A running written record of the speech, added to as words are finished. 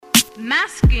My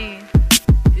skin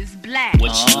is black.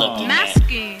 What you looking My at?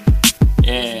 skin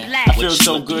Yeah, is black. I feel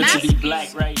so good to be skin.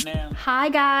 black right now. Hi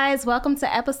guys, welcome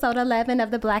to episode 11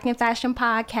 of the Black in Fashion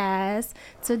podcast.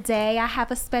 Today I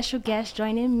have a special guest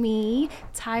joining me,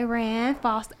 Tyran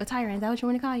Foster. Tyran, is that what you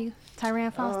want to call you?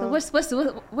 Tyran Foster.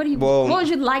 What would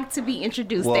you like to be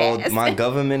introduced as? My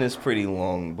government is pretty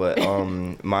long, but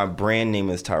my brand name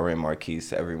is Tyran Marquis.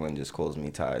 Everyone just calls me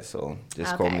Ty, so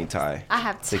just call me Ty. I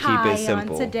have to Ty keep it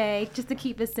simple. on today, just to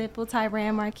keep it simple.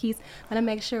 Tyran Marquis. I'm gonna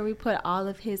make sure we put all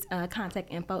of his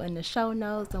contact info in the show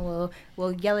notes, and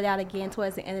we'll yell it out again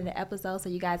towards the end of the episode, so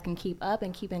you guys can keep up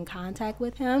and keep in contact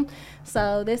with him.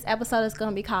 So this episode is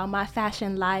gonna be called My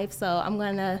Fashion Life. So I'm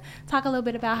gonna talk a little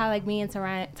bit about how me and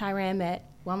Tyran met.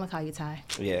 Well, I'm gonna call you Ty.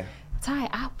 Yeah. Ty,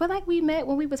 I feel like we met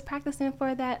when we was practicing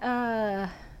for that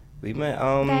We met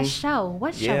that show.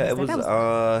 What show yeah, was it that?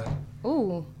 was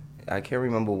Ooh. I can't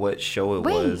remember what show it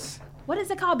was. What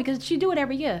is it called? Because you do it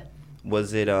every year.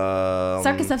 Was it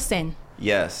Circus of Sin.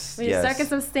 Yes.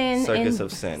 Circus of Sin. Circus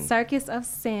of Sin. Circus of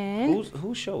Sin.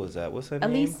 Whose show was that? What's her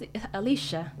name?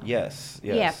 Alicia. Yes.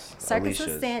 Yeah. Circus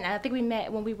Alicia's. of Sin. I think we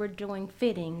met when we were doing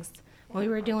fittings.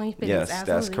 Yes, absolutely.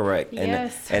 that's correct.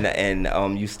 Yes.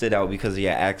 And you stood out because of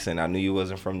your accent. I knew you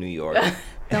wasn't from New York.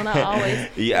 Don't I always?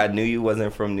 Yeah, I knew you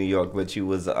wasn't from New York, but you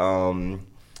was your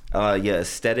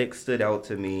aesthetic stood out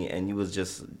to me, and you was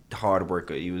just hard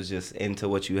worker. You was just into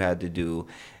what you had to do,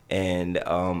 and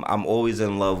I'm always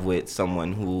in love with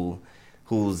someone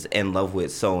who's in love with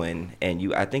sewing.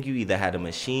 And I think you either had a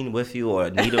machine with you or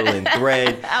a needle and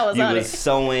thread. You was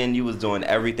sewing, you was doing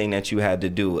everything that you had to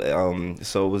do.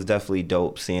 So it was definitely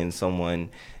dope seeing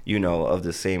someone, of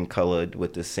the same color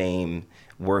with the same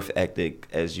worth ethic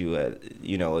as you.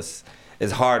 It's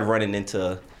hard running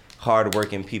into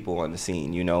hard-working people on the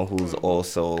scene, who's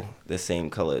also the same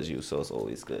color as you. So it's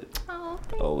always good. Oh,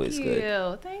 thank always you.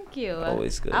 Good. Thank you.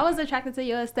 Always good. I was attracted to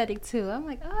your aesthetic too. I'm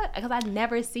like, oh, because I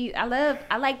never see. I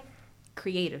like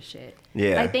creative shit.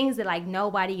 Yeah. Like things that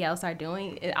nobody else are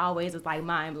doing. It always is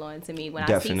mind blowing to me when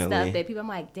I see stuff that people. I'm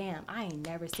like, damn, I ain't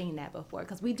never seen that before.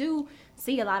 Because we do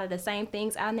see a lot of the same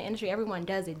things out in the industry. Everyone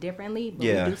does it differently, but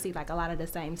we do see a lot of the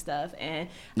same stuff. And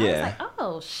I was like,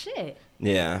 oh shit.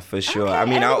 Yeah, for sure. Okay. I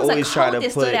mean, I always try to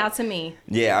put. Stood out to me.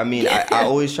 Yeah, I mean, I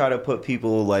always try to put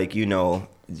people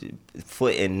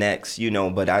foot in necks,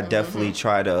 but I definitely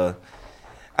try to.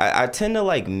 I tend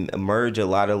to merge a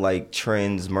lot of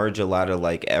trends, merge a lot of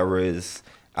eras.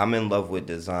 I'm in love with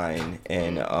design,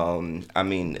 and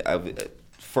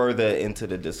further into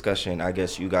the discussion, I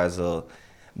guess you guys will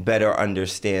better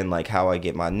understand how I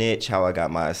get my niche, how I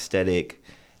got my aesthetic.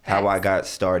 How I got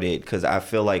started, because I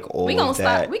feel like we're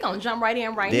gonna jump right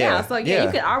in now. So you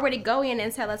could already go in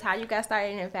and tell us how you got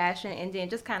started in fashion, and then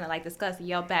just kind of discuss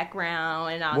your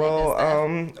background and all that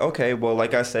good stuff. Okay. Well,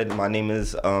 like I said, my name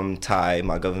is Ty.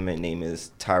 My government name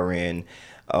is Tyran.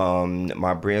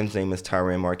 My brand's name is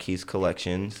Tyran Marquis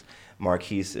Collections.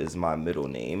 Marquis is my middle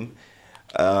name,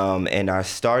 and I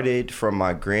started from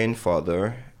my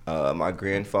grandfather. My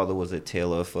grandfather was a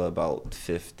tailor for about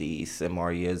 50 some odd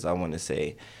years, I want to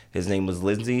say. His name was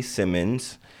Lindsay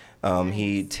Simmons.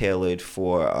 He tailored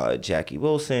for Jackie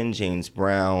Wilson, James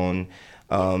Brown,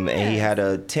 and he had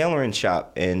a tailoring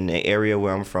shop in the area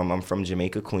where I'm from. I'm from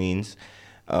Jamaica, Queens.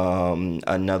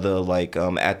 Another,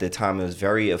 at the time, it was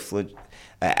very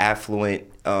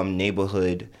affluent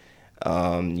neighborhood.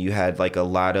 You had, a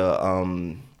lot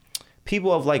of...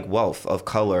 people of wealth, of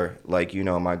color,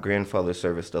 my grandfather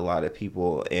serviced a lot of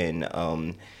people in,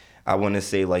 I want to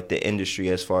say the industry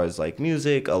as far as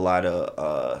music, a lot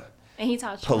of and he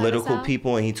taught you political how to sew?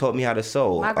 People, and he taught me how to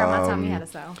sew. My grandma taught me how to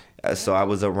sew. So I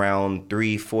was around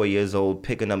 3-4 years old,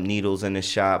 picking up needles in the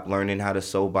shop, learning how to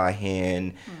sew by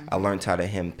hand. I learned how to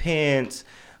hem pants,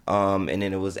 and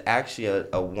then it was actually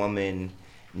a woman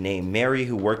named Mary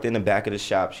who worked in the back of the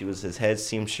shop. She was his head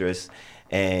seamstress.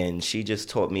 And she just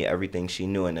taught me everything she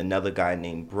knew. And another guy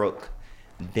named Brooke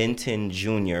Benton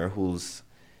Jr., whose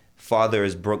father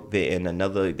is Brooke Benton.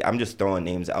 I'm just throwing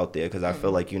names out there because I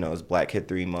feel it's Black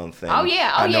History Month. And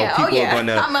I know people are going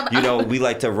to, we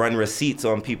like to run receipts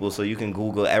on people so you can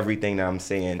Google everything that I'm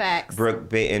saying. Facts. Brooke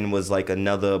Benton was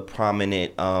another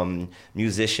prominent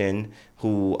musician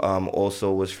who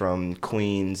also was from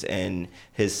Queens, and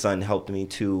his son helped me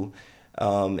too.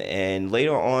 And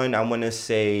later on, I want to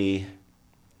say...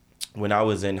 when I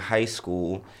was in high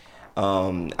school,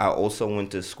 I also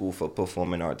went to school for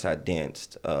performing arts. I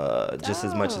danced just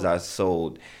as much as I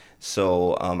sewed.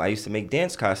 So I used to make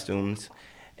dance costumes,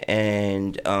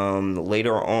 And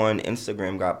later on,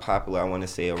 Instagram got popular, I want to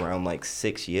say around like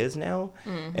 6 years now.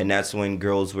 And that's when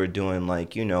girls were doing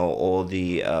like, you know, all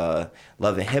the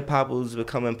Love and Hip Hop was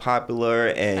becoming popular.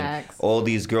 And Facts. all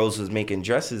these girls was making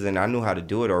dresses, and I knew how to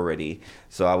do it already.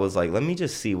 So I was like, let me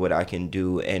just see what I can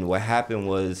do. And what happened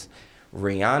was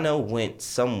Rihanna went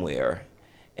somewhere.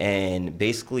 And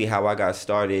basically how I got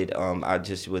started, I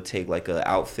just would take like an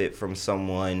outfit from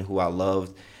someone who I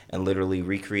loved and literally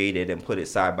recreate it and put it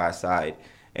side by side.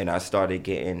 And I started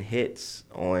getting hits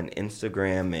on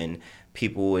Instagram, and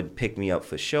people would pick me up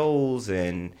for shows.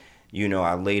 And, you know,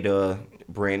 I later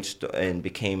branched and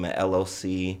became an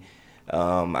LLC.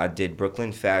 I did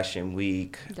Brooklyn Fashion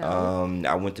Week.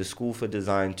 I went to school for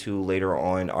design too, later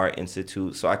on, Art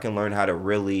Institute. So I can learn how to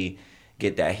really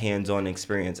get that hands-on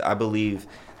experience. I believe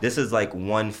this is like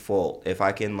one fault. If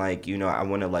I can, like, you know, I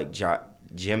want to like jot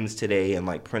gems today and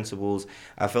like principles.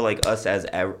 I feel like us as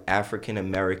African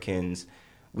Americans,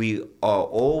 we are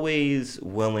always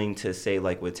willing to say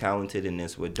like we're talented in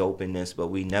this, we're dope in this, but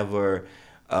we never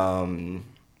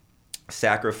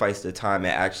sacrifice the time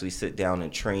and actually sit down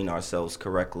and train ourselves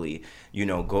correctly. You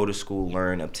know, go to school,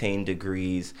 learn, obtain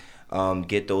degrees,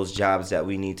 get those jobs that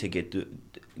we need to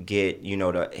get, you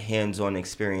know, the hands-on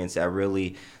experience that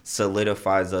really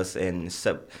solidifies us. And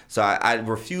so I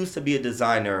refuse to be a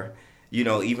designer. You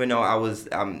know, even though I was,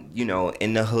 you know,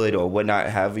 in the hood or whatnot,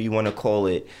 however you want to call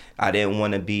it, I didn't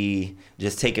want to be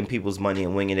just taking people's money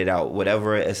and winging it out.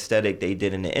 Whatever aesthetic they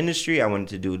did in the industry, I wanted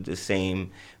to do the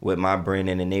same with my brand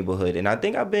in the neighborhood. And I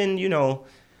think I've been, you know,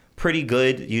 pretty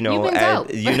good, you know, You've been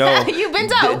dope. you know, You've been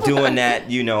dope. doing that,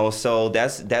 you know. So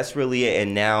that's really it.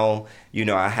 And now, you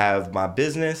know, I have my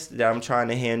business that I'm trying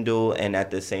to handle, and at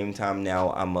the same time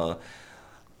now I'm a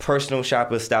personal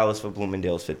shopper, stylist for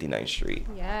Bloomingdale's 59th Street.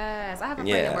 Yes, I have a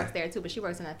friend that works there too, but she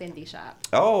works in a Fendi shop.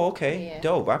 Oh, okay. Yeah.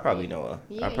 Dope. I probably know her.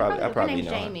 Yeah, I probably her know name's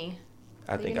Jamie.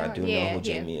 her. I think I do know who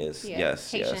Jamie is. Yeah.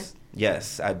 Yes, Haitian.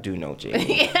 yes, I do know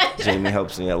Jamie. Jamie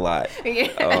helps me a lot.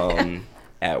 Yeah.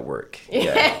 At work.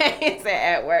 Yeah. He said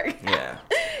at work. Yeah.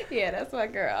 Yeah, that's my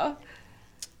girl.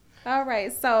 All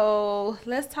right, so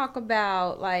let's talk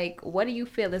about like what do you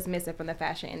feel is missing from the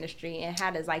fashion industry, and how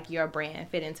does like your brand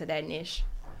fit into that niche?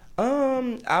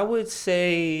 I would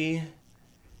say,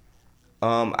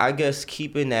 I guess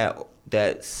keeping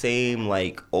that same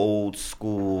like old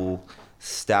school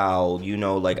style, you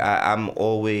know, like I'm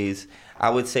always,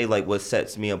 I would say like what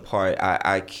sets me apart,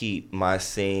 I keep my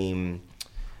same,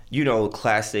 you know,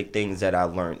 classic things that I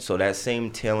learned. So that same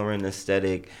tailoring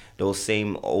aesthetic, those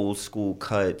same old school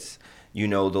cuts, you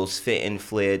know, those fit and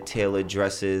flared tailored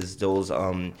dresses, those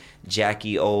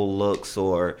Jackie O looks,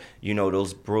 or, you know,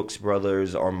 those Brooks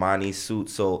Brothers Armani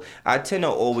suits. So I tend to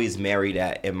always marry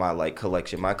that in my like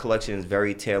collection. My collection is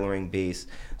very tailoring based.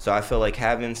 So I feel like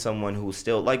having someone who's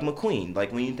still like McQueen,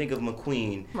 like when you think of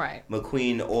McQueen, right?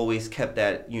 McQueen always kept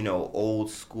that, you know, old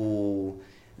school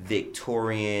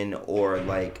Victorian or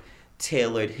like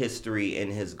tailored history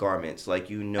in his garments. Like,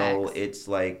 you know, Facts. It's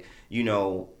like, you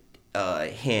know,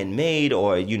 handmade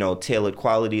or, you know, tailored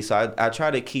quality. So I try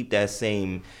to keep that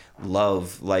same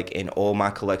love like in all my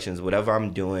collections, whatever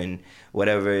I'm doing,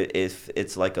 whatever, if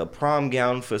it's like a prom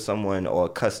gown for someone or a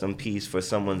custom piece for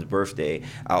someone's birthday,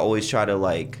 I always try to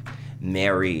like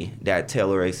marry that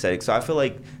tailor aesthetic. So I feel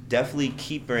like definitely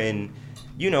keeping,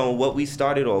 you know, what we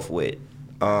started off with,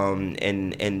 and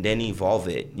then evolve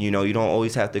it. You know, you don't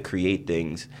always have to create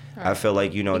things. Right. I feel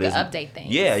like, you know, you there's can update things.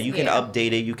 Yeah, you can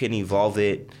update it, you can evolve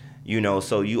it. You know,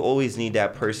 so you always need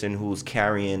that person who's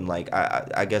carrying, like,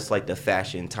 I guess, like, the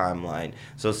fashion timeline.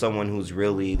 So someone who's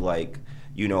really, like,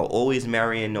 you know, always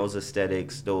marrying those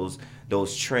aesthetics,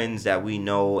 those trends that we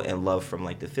know and love from,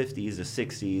 like, the 50s, the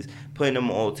 60s, putting them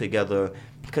all together.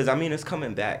 Because, I mean, it's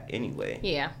coming back anyway.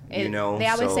 Yeah. You know? They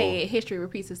always say history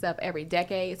repeats itself every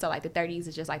decade. So, like, the 30s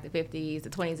is just like the 50s. The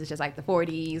 20s is just like the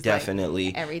 40s. Definitely.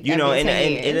 Like, every and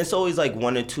 10 years. And it's always, like,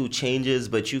 one or two changes,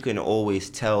 but you can always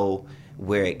tell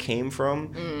where it came from.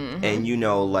 Mm-hmm. And, you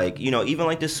know, like, you know, even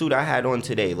like the suit I had on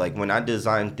today, like when I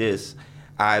designed this,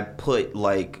 I put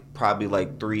like probably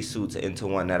like 3 suits into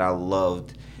one that I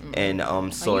loved and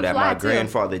saw that my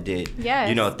grandfather did. Yes.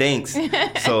 You know, thanks.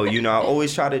 So, you know, I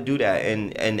always try to do that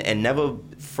and never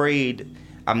afraid.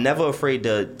 I'm never afraid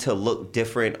to look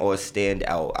different or stand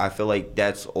out. I feel like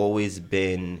that's always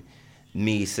been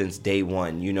me since day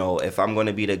one. You know, if I'm going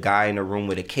to be the guy in the room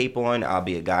with a cape on, I'll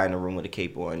be a guy in the room with a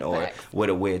cape on, or with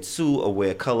a weird suit, or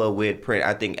weird color, weird print.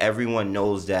 I think everyone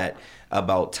knows that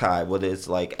about Ty, whether it's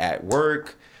like at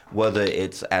work, whether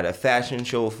it's at a fashion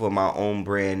show for my own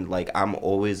brand. Like, I'm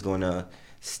always going to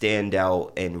stand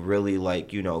out and really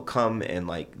like, you know, come and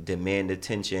like demand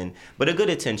attention, but a good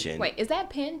attention. Wait, is that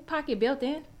pin pocket built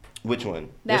in? Which one?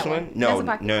 That this one? No,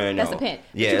 no. That's a pin.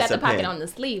 Yeah, but you got it's the a pocket pin. on the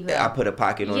sleeve. I put a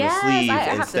pocket on the sleeve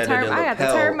instead of the lapel. I have to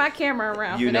turn my camera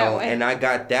around. You for know, that way. and I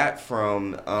got that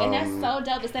from. And that's so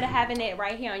dope. Instead of having it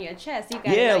right here on your chest, you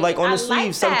got like on the sleeve,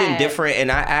 like something that. different.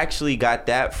 And I actually got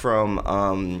that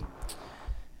from.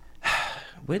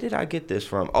 Where did I get this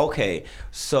from? Okay,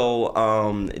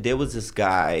 so there was this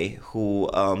guy who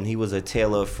he was a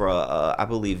tailor for I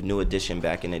believe New Edition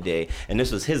back in the day, and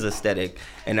this was his aesthetic.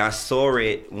 And I saw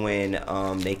it when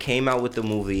they came out with the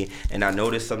movie, and I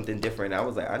noticed something different. I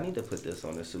was like, I need to put this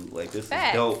on a suit. Like, this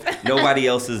is dope. Nobody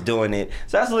else is doing it.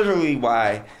 So that's literally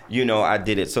why, you know, I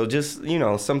did it. So just, you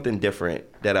know, something different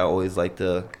that I always like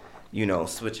to, you know,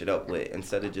 switch it up with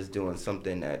instead of just doing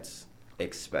something that's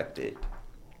expected.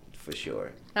 For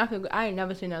sure. I ain't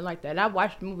never seen nothing like that. I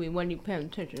watched the movie and wasn't even paying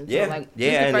attention. Yeah, so like,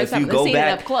 and if you go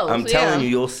back, I'm telling you,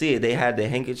 you'll see it. They had the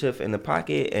handkerchief in the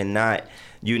pocket and not,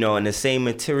 you know, and the same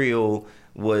material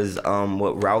was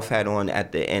what Ralph had on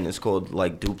at the end. It's called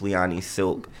like Dupliani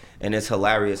silk. And it's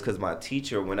hilarious because my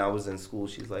teacher, when I was in school,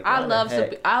 she's like, I love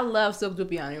silk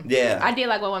Dupliani. Yeah. I did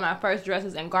like one of my first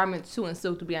dresses and garments too in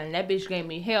silk Dupliani. That bitch gave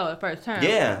me hell the first time.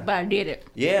 Yeah. But I did it.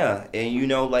 Yeah. And you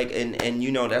know, like, and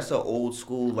you know, that's an old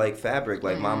school like fabric.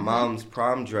 Like my mom's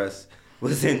prom dress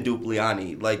was in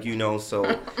Dupliani. Like, you know,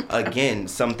 so again,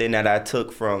 something that I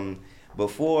took from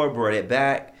before, brought it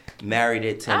back, married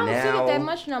it to now. I don't see it that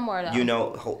much no more though. You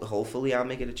know, hopefully I'll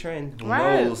make it a trend. Who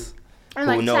Right. knows? And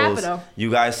Who like knows? Taffeta.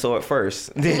 You guys saw it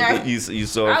first. you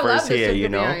saw it I love first the here, silk you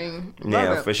know? Dupliani. Love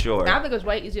Yeah, it. for sure. I think it's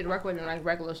way easier to work with than like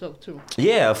regular silk too.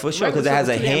 Yeah, for sure, because it has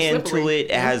a Regular silk is too damn hand to slippery.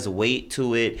 it. It has weight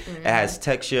to it. It has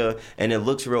texture, and it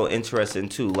looks real interesting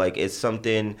too. Like it's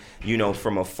something, you know,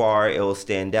 from afar it'll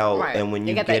stand out, Right. and when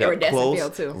It you got get that up iridescent close, feel,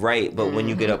 too. right? But when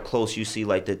you get up close, you see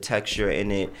like the texture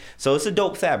in it. So it's a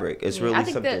dope fabric. It's really I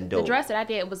think something the dope. dress that I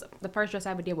did was the first dress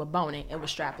I ever did with boning. It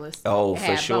was strapless. Oh, it for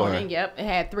had sure. Boning, yep. It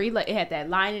had it had that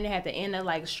lining. It had the inner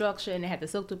like structure, and it had the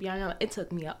silk Dupliani. It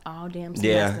took me all damn semester.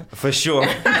 Yeah, for sure,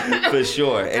 for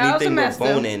sure. Anything with semester.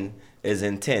 boning is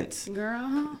intense.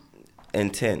 Girl.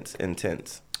 Intense.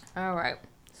 All right.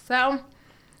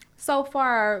 So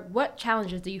far, what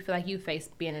challenges do you feel like you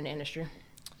faced being in the industry?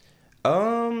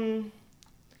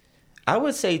 I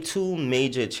would say two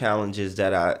major challenges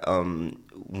that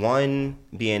one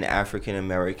being African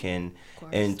American,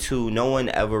 and two, no one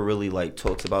ever really like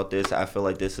talks about this. I feel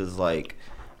like this is like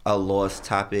a lost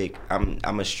topic.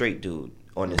 I'm a straight dude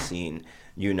on the scene,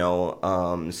 you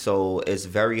know, so it's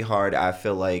very hard. I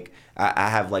feel like I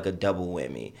have like a double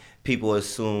whammy. People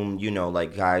assume, you know,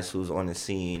 like guys who's on the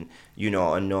scene, you know,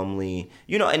 are normally,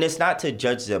 you know, and it's not to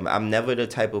judge them. I'm never the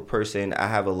type of person. I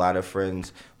have a lot of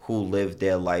friends who live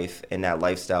their life in that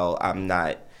lifestyle. I'm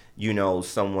not, you know,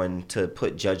 someone to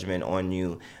put judgment on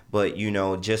you, but, you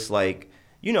know, just like,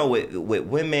 you know, with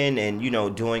women and, you know,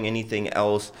 doing anything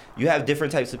else, you have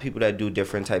different types of people that do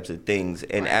different types of things.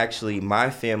 And actually,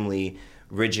 my family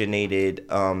originated,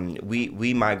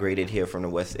 we migrated here from the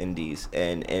West Indies.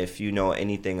 And if you know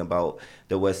anything about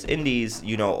the West Indies,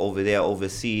 you know, over there,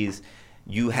 overseas,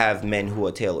 you have men who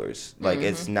are tailors. Like,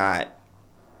 it's not,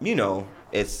 you know,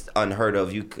 it's unheard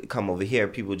of. You come over here,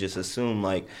 people just assume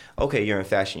like, okay, you're in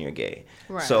fashion, you're gay.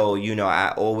 Right. So, you know,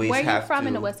 I always Where have you from to,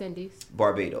 in the West Indies?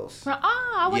 Barbados. Oh,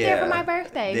 I went there for my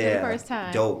birthday for the first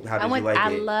time. Dope. How did you like it? I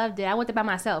loved it. I went there by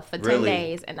myself for 10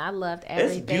 days, and I loved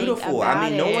everything. It's beautiful. About I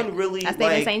mean, no one really. I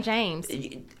stayed in St. James.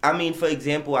 I mean, for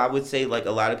example, I would say like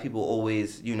a lot of people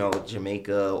always, you know,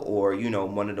 Jamaica or, you know,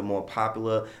 one of the more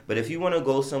popular. But if you want to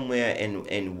go somewhere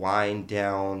and wind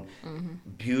down,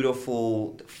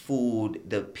 beautiful food,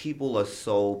 the people are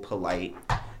so polite.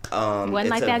 Wasn't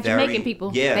like that Jamaican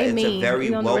people. Yeah, they it's mean, a very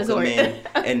welcoming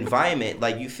environment.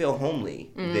 Like you feel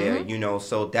homely there, you know.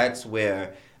 So that's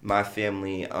where my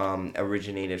family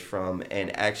originated from.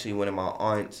 And actually, one of my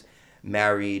aunts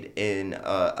married in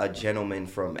a gentleman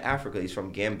from Africa. He's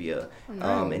from Gambia,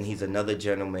 and he's another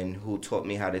gentleman who taught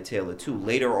me how to tailor too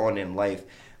later on in life.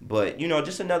 But you know,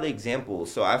 just another example.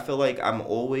 So I feel like I'm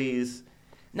always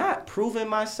not proving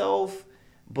myself,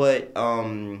 but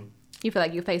you feel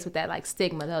like you're faced with that like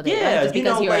stigma though. That just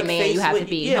because you're a man, you have to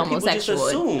be homosexual.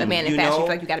 Assume, a man in fashion, you feel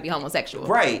like you got to be homosexual.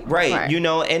 Right. You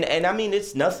know, and I mean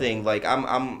it's nothing. Like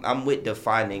I'm with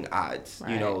defying odds.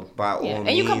 You know, by all means.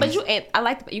 And you I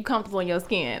like you comfortable in your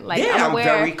skin. Like I'm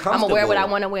very comfortable. I'm aware what I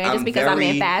want to wear. And just because I'm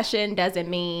in fashion doesn't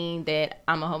mean that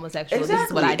I'm a homosexual. Exactly. This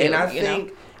is what I do. And I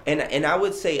think, and I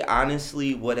would say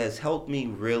honestly, what has helped me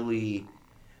really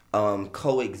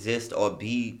coexist or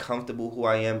be comfortable who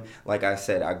I am. Like I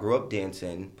said, I grew up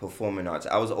dancing, performing arts.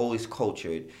 I was always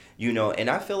cultured, and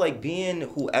I feel like being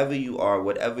whoever you are,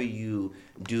 whatever you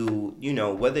do,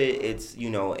 whether it's,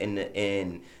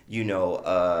 in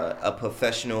a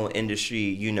professional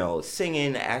industry,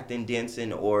 singing, acting,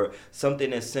 dancing, or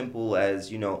something as simple as,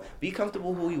 be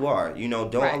comfortable who you are.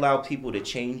 Don't allow people to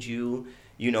change you.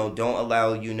 Don't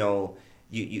allow,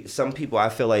 some people I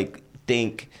feel like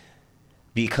think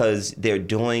because they're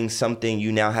doing something,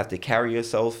 you now have to carry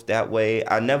yourself that way.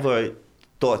 I never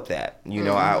thought that.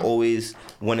 I always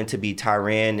wanted to be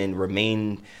Tyran and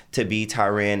remain to be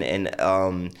Tyran.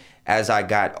 And as I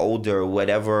got older,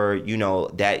 whatever,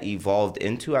 that evolved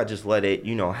into, I just let it,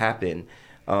 happen.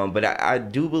 But I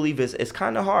do believe it's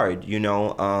kind of hard,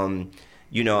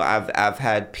 I've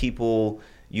had people,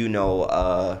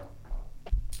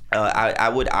 I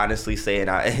would honestly say, and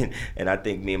I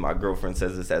think me and my girlfriend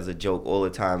says this as a joke all the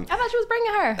time. I thought you was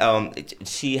bringing her.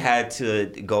 She had to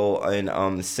go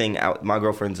and sing out. My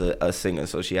girlfriend's a singer,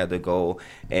 so she had to go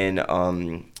and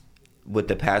with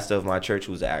the pastor of my church,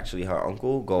 who's actually her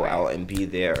uncle, go out and be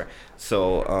there.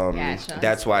 So Gotcha.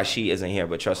 That's why she isn't here.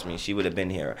 But trust me, she would have been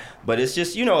here. But it's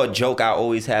just, a joke I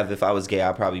always have. If I was gay,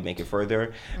 I'd probably make it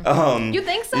further. You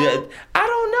think so? I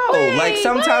don't know. Wait, like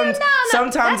sometimes,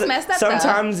 that's messed up,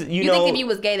 sometimes though. You think if you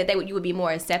was gay that you would be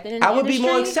more accepted in the I would industry?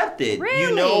 be more accepted.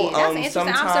 Really? That's an interesting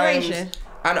observation.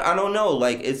 I don't know.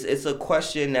 Like it's a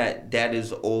question that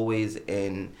is always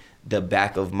in the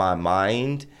back of my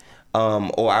mind.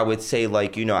 Or I would say,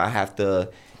 like, I have to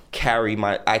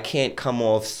I can't come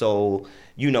off so,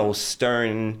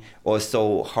 stern or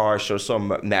so harsh or so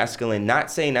masculine. Not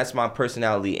saying that's my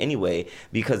personality anyway,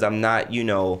 because I'm not,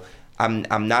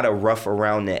 I'm not a rough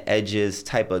around the edges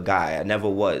type of guy. I never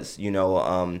was,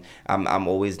 I'm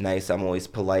always nice. I'm always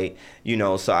polite,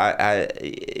 so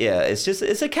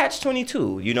it's a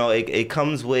catch-22. It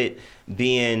comes with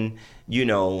being,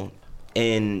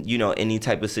 in any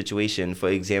type of situation. For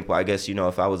example, I guess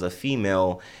if I was a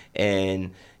female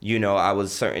and I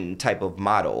was a certain type of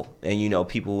model, and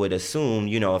people would assume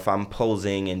if I'm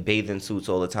posing in bathing suits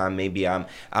all the time, maybe I'm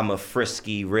a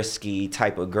frisky, risky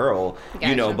type of girl.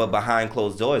 Gotcha. But behind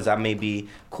closed doors I may be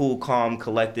cool, calm,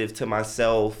 collective to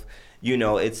myself.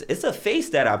 It's a face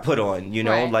that I put on,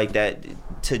 Right. like that,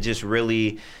 to just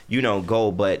really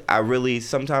go. But I really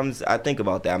sometimes I think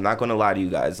about that. I'm not gonna lie to you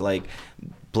guys. Like,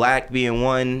 black being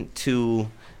one, two,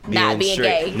 Not being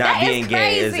straight, gay. not That being is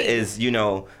gay crazy. is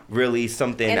really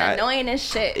something. And annoying as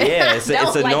shit. Yeah, it's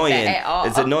Don't like annoying. that at all.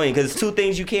 It's annoying because it's two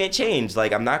things you can't change.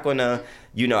 Like, I'm not gonna,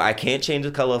 I can't change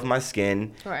the color of my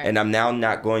skin, Right. and I'm now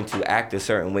not going to act a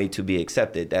certain way to be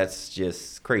accepted. That's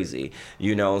just crazy,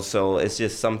 So it's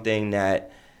just something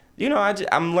that,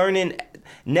 I'm learning.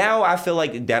 Now I feel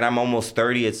like that I'm almost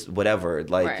 30. It's whatever.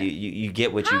 Like, Right. you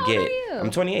get what How you old get. are you? I'm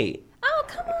 28. Oh,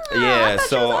 come on. Yeah, I thought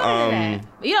so, you was older than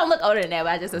that. You don't look older than that, but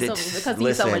I just assume because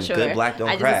you're so listen, mature. good black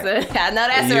don't crack. I know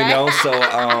that's right. So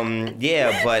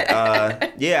yeah,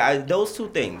 but those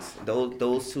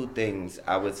two things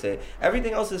I would say.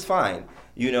 Everything else is fine.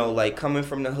 Like coming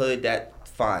from the hood,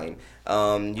 that's fine.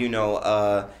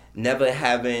 Never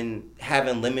having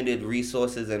limited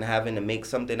resources and having to make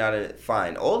something out of it,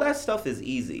 fine. All that stuff is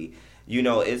easy.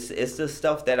 It's the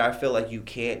stuff that I feel like you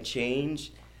can't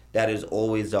change that is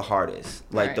always the hardest.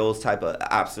 Like, Right. those type of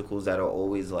obstacles that are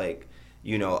always like,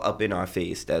 up in our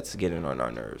face, that's getting in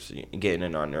our nerves,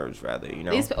 rather,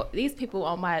 These people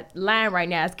on my line right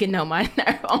now is getting on my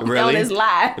nerve on Really? this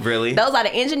live. Really? Those are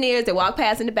the engineers that walk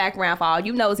past in the background for all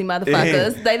you nosy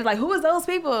motherfuckers. They like, who is those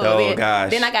people? Oh, gosh.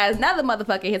 Then I got another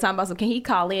motherfucker here talking about, so can he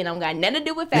call in? I don't got nothing to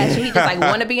do with fashion. He just like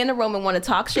want to be in the room and want to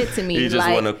talk shit to me. You just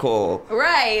like, want to call.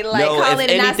 Right. Like, No, call if in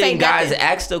and not say anything, guys, nothing.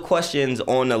 ask the questions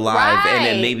on the live, and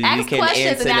then maybe Ask we can questions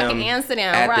answer and I them. can answer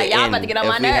them. At Right. the Y'all end, about to get on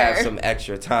my if we have nerves. some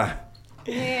extra time.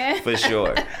 Yeah. For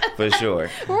sure.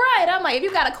 Right. I'm like, if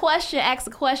you got a question, ask a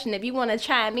question. If you want to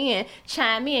chime in,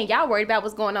 chime in. Y'all worried about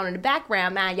what's going on in the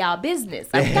background, mind y'all business.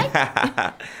 Okay?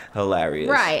 Hilarious.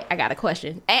 Right. I got a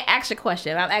question. Ask a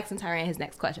question. I'm asking Tyran his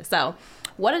next question. So,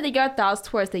 what are your thoughts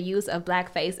towards the use of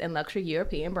blackface in luxury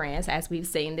European brands, as we've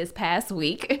seen this past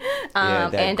week,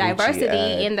 that and Gucci diversity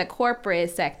ad. in the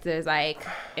corporate sectors? Like,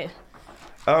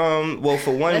 Well,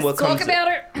 for one, Let's talk about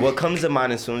it. what comes to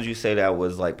mind as soon as you say that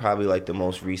was like probably like the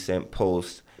most recent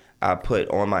post I put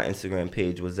on my Instagram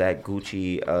page was that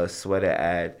Gucci sweater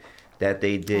ad that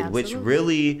they did, which Absolutely.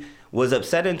 really was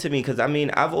upsetting to me because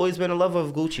I've always been a lover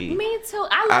of Gucci. me too.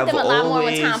 I loved I've them a lot more when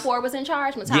always- Tom Ford was in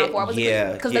charge. When Tom Ford was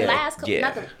because the last, yeah.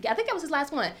 I think that was his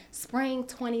last one. Spring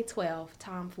 2012,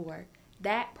 Tom Ford.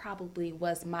 that probably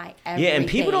was my everything. Yeah, and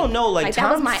people don't know, like that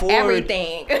was Tom my Ford.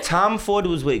 everything. Tom Ford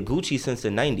was with Gucci since the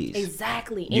 90s.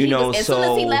 Exactly. And You know, as soon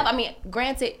as he so- left, I mean,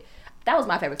 granted, that was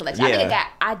my favorite collection. I Yeah. think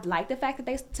I like the fact that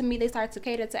they started to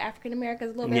cater to African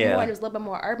Americans a little bit Yeah. more, and it was a little bit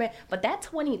more urban. But that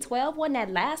 2012 one,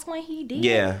 that last one he did,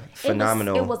 Yeah,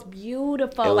 phenomenal. It was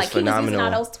beautiful. It was like phenomenal. he was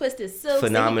using all those twisted silks.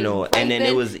 Phenomenal. And then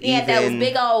it was he had those even-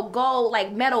 big old gold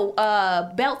like metal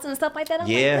belts and stuff like that. I'm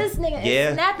like, this nigga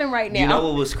is snapping right now. You know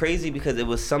what was crazy? Because it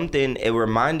was something, it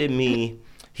reminded me,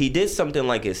 he did something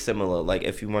like it's similar. Like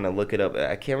if you want to look it up,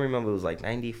 I can't remember, it was like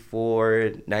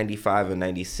 94, 95, or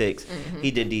 96.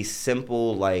 He did these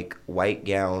simple like white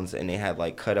gowns and they had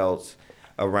like cutouts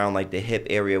around like the hip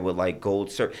area with like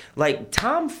gold like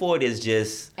Tom Ford is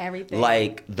just everything,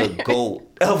 like the GOAT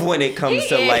of when it comes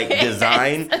to like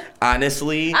design,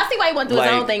 honestly. I see why he went through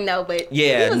his own thing though, but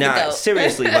yeah, he was the GOAT.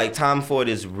 seriously, like Tom Ford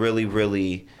is really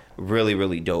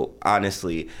dope,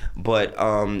 honestly. But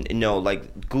no,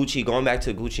 like Gucci, going back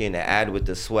to Gucci and the ad with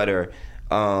the sweater,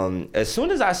 as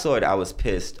soon as I saw it, I was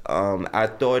pissed. I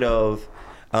thought of,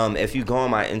 if you go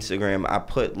on my Instagram,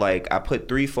 I put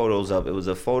 3 photos up. It was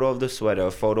a photo of the sweater,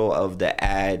 a photo of the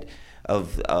ad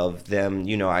of them,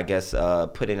 you know, I guess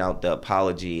putting out the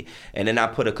apology, and then I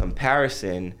put a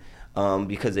comparison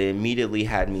because it immediately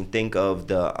had me think of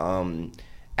the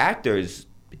actors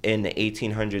in the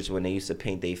 1800s when they used to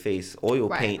paint their face oil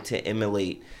paint to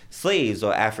emulate slaves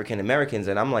or African Americans,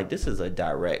 and I'm like, this is a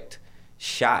direct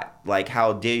shot. Like,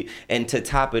 how did, and to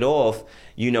top it off,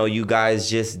 you know, you guys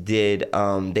just did,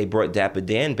 they brought Dapper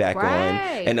Dan back on,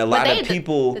 and a lot of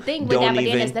people the thing with don't Dapper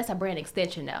even, Dan is that's a brand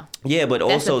extension though. yeah, but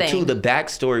That's also the too, thing. the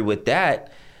backstory with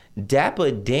that,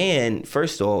 Dapper Dan,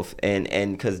 first off, and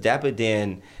because Dapper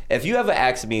Dan, if you ever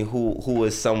ask me who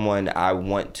is someone I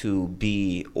want to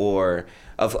be, or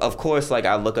of course, like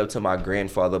I look up to my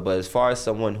grandfather, but as far as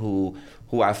someone who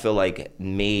I feel like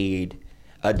made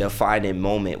a defining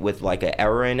moment with like an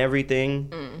era and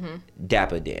everything,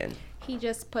 Dapper Dan. He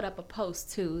just put up a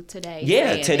post too today.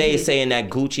 Yeah, today that saying that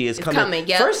Gucci is coming.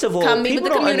 yep. First of all, Come meet people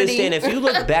with the don't community. understand. If you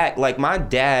look back, like my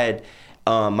dad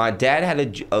had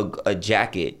a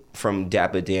jacket from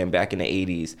Dapper Dan back in the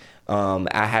 80s.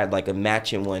 I had like a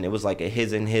matching one. It was like a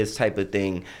his and his type of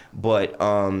thing. But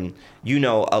you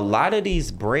know, a lot of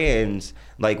these brands,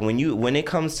 like when it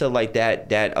comes to like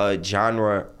that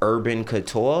genre urban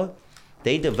couture,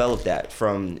 they developed that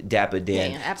from Dapper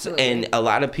Dan. Yeah, absolutely. And a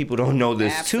lot of people don't know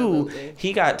this Absolutely. too.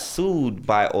 He got sued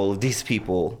by all of these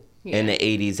people in the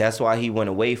 80s. That's why he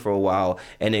went away for a while,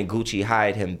 and then Gucci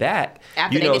hired him back.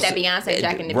 After they did that Beyonce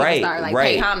jacket, and the people started like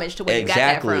pay homage to where he got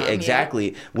that from.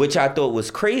 Exactly. Which I thought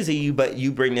was crazy. But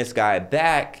you bring this guy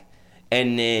back,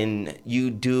 and then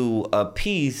you do a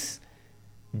piece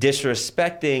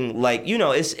disrespecting, like, you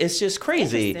know, it's just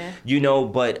crazy, you know.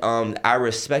 But I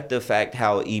respect the fact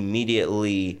how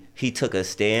immediately he took a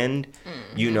stand,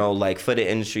 you know, like for the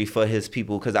industry, for his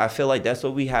people, because I feel like that's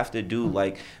what we have to do.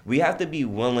 Like, we have to be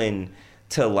willing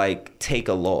to like take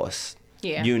a loss,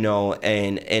 you know,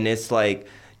 and it's like,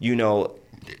 you know,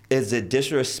 is the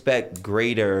disrespect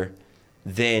greater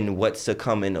than what's to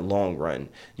come in the long run?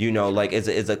 You know, like,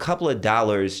 is a couple of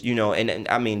dollars, you know, and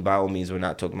I mean, by all means, we're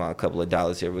not talking about a couple of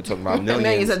dollars here. We're talking about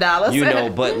millions of dollars. You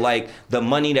know, but like the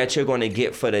money that you're going to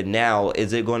get for the now,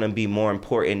 is it going to be more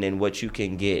important than what you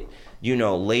can get, you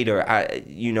know, later?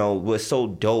 You know, was so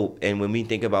dope. And when we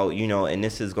think about, you know, and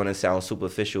this is going to sound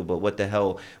superficial, but what the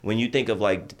hell, when you think of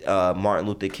like Martin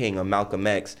Luther King or Malcolm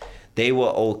X, they were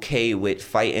okay with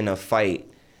fighting a fight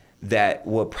that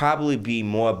will probably be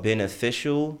more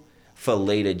beneficial for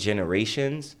later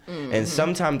generations. And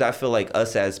sometimes I feel like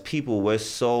us as people, we're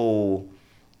so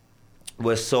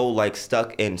like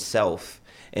stuck in self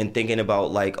and thinking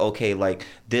about like, okay, like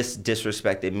this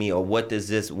disrespected me, or what is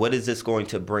this going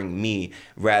to bring me,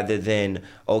 rather than,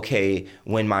 okay,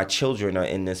 when my children are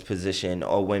in this position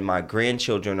or when my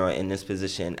grandchildren are in this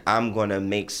position, I'm going to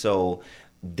make so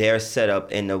they're set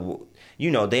up in the, you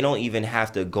know, they don't even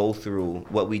have to go through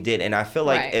what we did. And I feel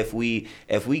like if we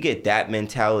get that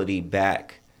mentality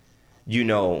back, you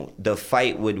know, the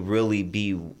fight would really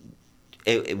be,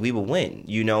 we will win,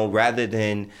 you know, rather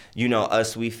than, you know,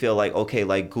 us, we feel like, okay,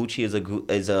 like Gucci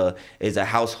is a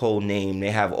household name.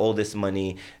 They have all this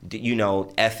money, you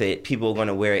know, F it, people are going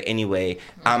to wear it anyway.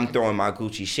 I'm throwing my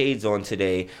Gucci shades on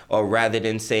today. Or rather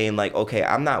than saying like, okay,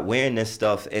 I'm not wearing this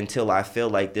stuff until I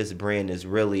feel like this brand is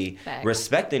really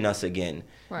respecting us again.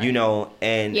 You know,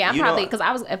 and I'm probably, because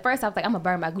at first I was like, I'm gonna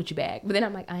burn my Gucci bag, but then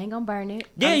I'm like, I ain't gonna burn it.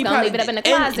 Yeah, I'm gonna leave it up in the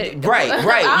closet. Right.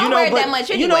 I don't wear it that much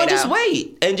anyway, you know,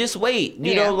 though. just wait.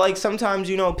 You know, like sometimes,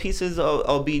 you know, pieces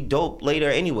will be dope later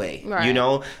anyway. You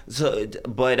know, so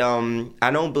but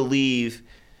I don't believe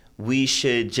we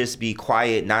should just be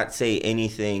quiet, not say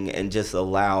anything, and just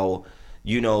allow,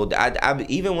 I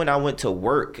even when I went to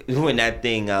work, when that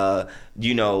thing,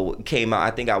 came out,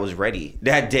 I think I was ready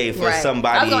that day for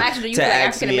somebody to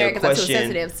ask me a question. Too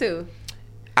sensitive too.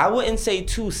 I wouldn't say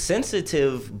too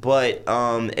sensitive, but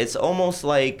it's almost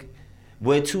like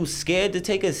we're too scared to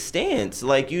take a stance.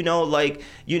 Like,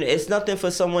 it's nothing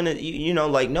for someone to,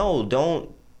 no,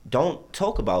 don't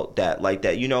talk about that like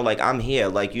that. I'm here.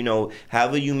 Like,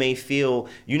 however you may feel,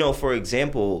 for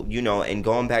example, and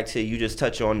going back to, you just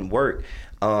touch on work.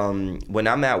 When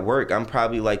I'm at work, I'm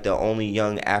probably like the only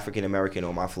young African American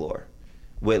on my floor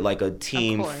with like a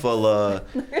team full of,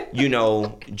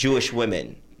 Jewish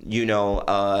women.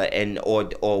 And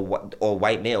or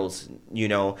white males,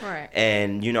 Right.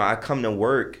 And I come to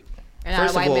work.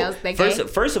 And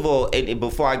first of all,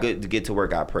 before I get to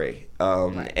work, I pray.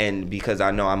 Right. And because I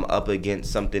know I'm up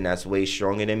against something that's way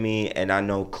stronger than me, and I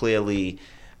know clearly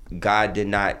God did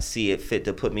not see it fit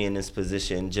to put me in this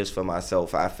position just for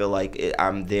myself. I feel like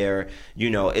I'm there.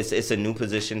 It's a new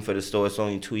position for the store. It's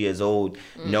only 2 years old.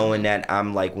 Mm-hmm. Knowing that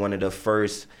I'm like one of the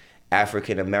first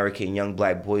African American young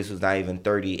black boys who's not even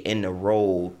 30 in the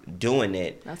role doing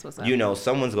it. That's what's up.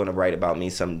 Someone's gonna write about me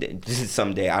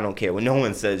someday. I don't care what no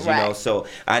one says. Right. So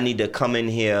I need to come in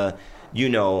here,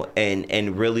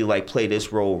 and really like play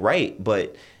this role right.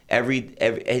 But I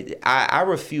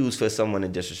refuse for someone to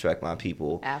disrespect my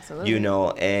people. Absolutely.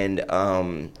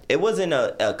 And it wasn't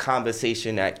a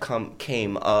conversation that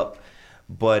came up,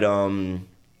 but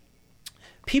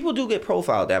people do get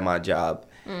profiled at my job.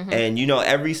 Mm-hmm. And,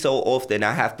 every so often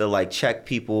I have to like check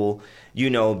people,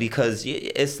 because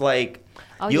it's like,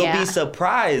 you'll be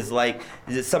surprised. Like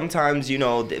sometimes,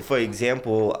 for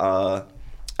example,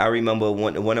 I remember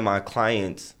one of my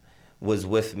clients was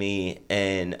with me,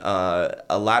 and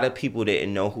a lot of people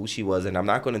didn't know who she was. And I'm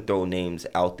not going to throw names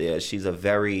out there. She's a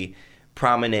very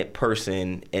prominent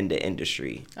person in the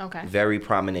industry. Okay. Very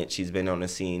prominent. She's been on the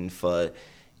scene for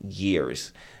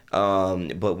years.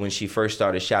 But when she first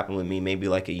started shopping with me, maybe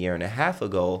like a year and a half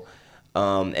ago,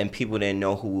 and people didn't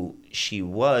know who she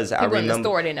was. People in the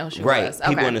store didn't know who she was. Right.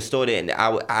 People in the store didn't.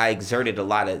 I exerted a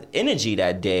lot of energy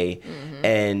that day, mm-hmm.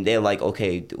 and they're like,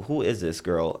 okay, who is this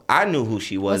girl? I knew who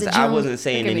she was. I wasn't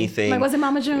saying anything. Like, was it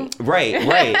Mama June? Right.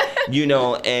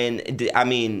 And I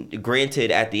mean,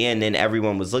 granted, at the end, then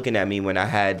everyone was looking at me when I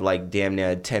had like damn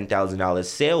near $10,000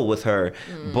 sale with her,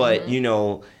 mm-hmm. but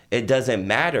it doesn't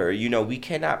matter. We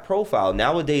cannot profile.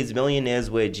 Nowadays, millionaires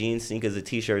wear jeans, sneakers, and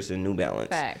T-shirts, and New Balance.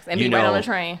 Facts. And be right on the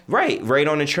train. Right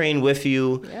on the train with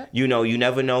you. Yep. You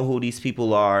never know who these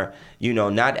people are.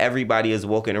 Not everybody is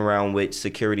walking around with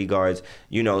security guards.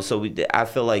 So I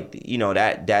feel like,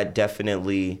 that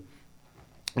definitely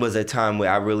was a time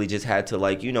where I really just had to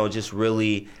like, just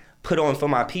really put on for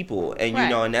my people. And,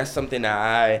 right. And that's something that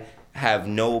I have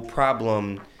no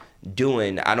problem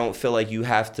doing. I don't feel like you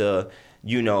have to,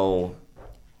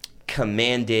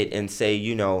 command it and say,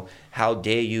 how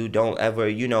dare you, don't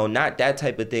ever, not that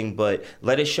type of thing, but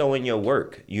let it show in your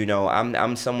work.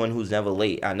 I'm someone who's never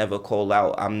late. I never call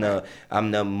out. I'm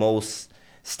the most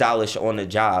stylish on the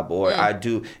job, or I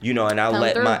do, and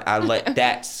I let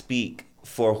that speak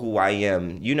for who I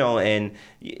am, and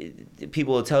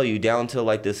people will tell you down to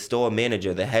like the store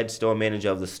manager, the head store manager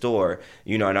of the store,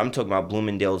 and I'm talking about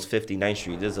Bloomingdale's 59th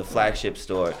Street. There's a flagship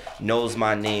store, knows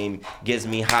my name, gives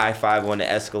me high five on the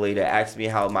escalator, asks me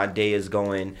how my day is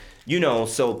going,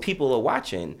 so people are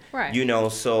watching, right.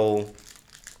 So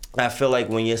I feel like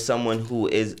when you're someone who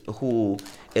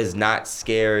is not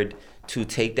scared to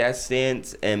take that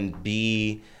stance and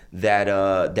be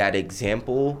that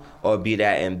example, or be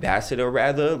that ambassador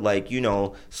rather, like,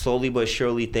 slowly but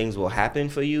surely things will happen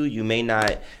for you. You may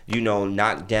not,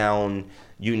 knock down,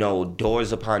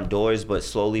 doors upon doors, but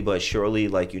slowly but surely,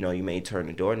 like, you may turn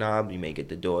the doorknob, you may get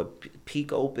the door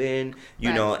peek open,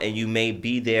 right. And you may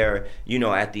be there,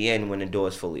 at the end when the door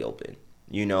is fully open.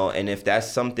 And if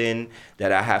that's something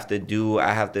that I have to do,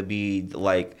 I have to be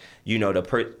like,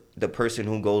 the person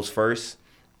who goes first.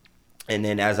 And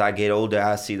then as I get older,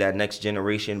 I see that next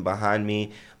generation behind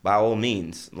me, by all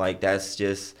means. Like, that's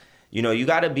just, you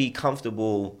got to be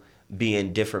comfortable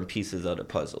being different pieces of the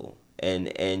puzzle. And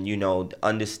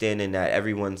understanding that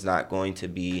everyone's not going to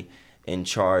be in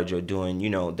charge or doing,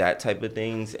 that type of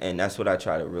things. And that's what I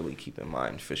try to really keep in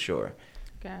mind, for sure.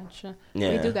 Gotcha.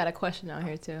 Yeah. We do got a question out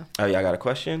here, too. Oh, y'all got a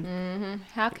question? Mm-hmm.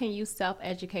 How can you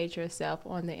self-educate yourself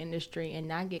on the industry and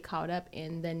not get caught up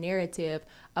in the narrative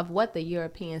of what the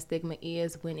European stigma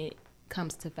is when it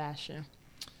comes to fashion?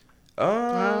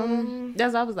 I've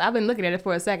been looking at it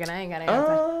for a second. I ain't got an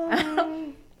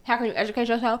answer. How can you educate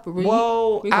yourself? Read.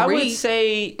 Well, I would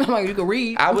say you can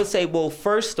read. I would say, well,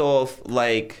 first off,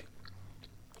 like,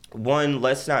 one,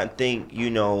 let's not think,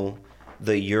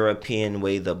 the European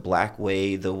way, the black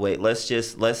way, the way. Let's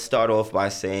start off by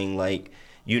saying, like,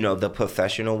 the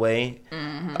professional way.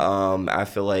 Mm-hmm. I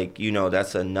feel like,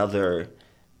 that's another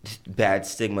bad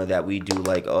stigma that we do,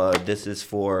 like, this is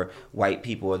for white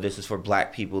people, or this is for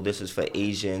black people, this is for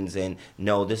Asians, and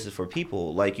no, this is for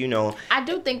people, like, I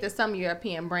do think that some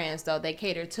European brands, though, they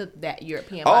cater to that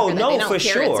European market. Oh, no, they don't for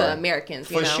cater sure. to Americans,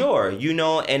 for sure,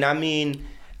 and I mean,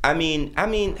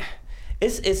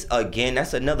 it's again,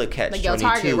 that's another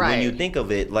catch-22 right. when you think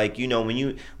of it. Like, when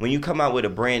you come out with a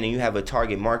brand and you have a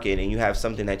target market and you have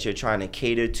something that you're trying to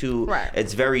cater to, right.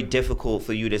 It's very difficult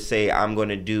for you to say, I'm going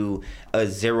to do a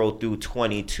 0 through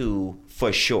 22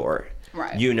 for sure.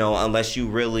 Right. Unless you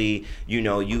really,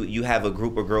 you have a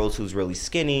group of girls who's really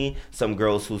skinny, some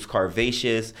girls who's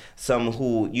curvaceous, some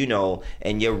who,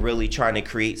 and you're really trying to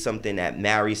create something that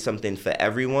marries something for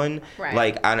everyone. Right.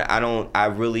 Like, I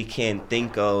really can't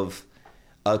think of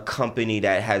a company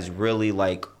that has really,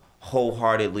 like,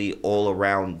 wholeheartedly all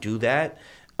around do that.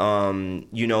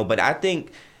 But I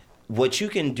think what you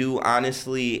can do,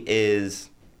 honestly,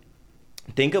 is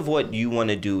think of what you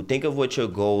want to do. Think of what your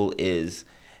goal is.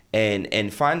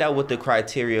 And find out what the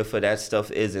criteria for that stuff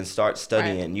is and start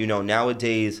studying. Right.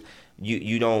 Nowadays,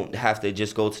 you don't have to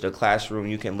just go to the classroom.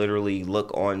 You can literally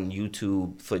look on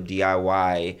YouTube for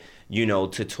DIY,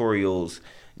 tutorials,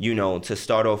 to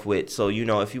start off with. So,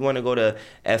 if you want to go to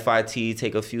FIT,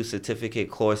 take a few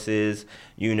certificate courses,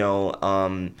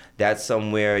 that's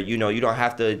somewhere, you don't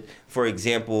have to, for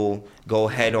example, go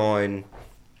head on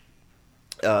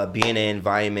be in an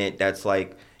environment that's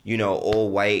like, all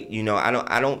white.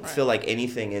 I don't feel like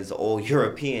anything is all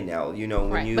European now.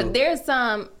 When But there's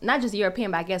some, not just European,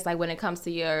 but I guess like when it comes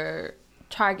to your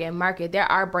target market, there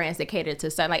are brands that cater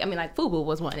to some, like FUBU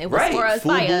was one. It was right. For Us FUBU,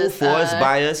 By Us. For Us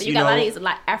By Us. You got a lot of these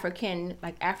like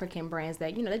African brands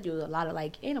that they do a lot of,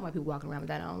 like, ain't no white people walking around with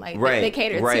that on. Like right. they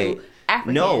cater to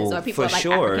Africans or people of, like,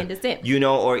 African descent.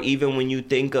 Or even when you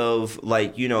think of,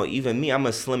 like, even me, I'm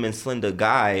a slim and slender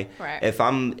guy. Right. If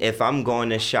I'm going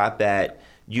to shop at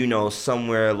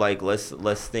somewhere, like,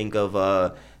 let's think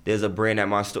of there's a brand at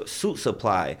my store, Suit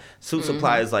Supply. Suit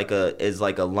Supply is like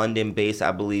a London-based,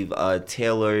 I believe,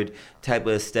 tailored type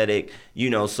of aesthetic.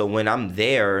 So when I'm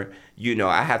there,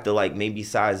 I have to, like, maybe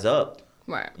size up.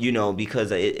 Right.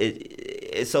 Because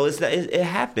it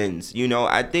happens.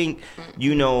 I think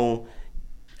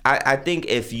I think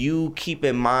if you keep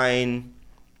in mind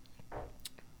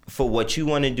for what you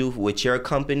want to do with your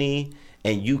company,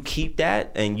 and you keep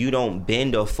that, and you don't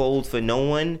bend or fold for no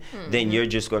one, then you're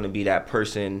just going to be that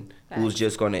person who's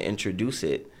just going to introduce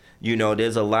it.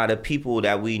 There's a lot of people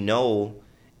that we know,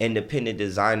 independent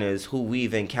designers, who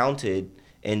we've encountered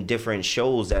in different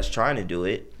shows that's trying to do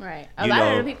it. Right. A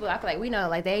lot of the people, I feel like we know,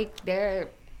 like, they're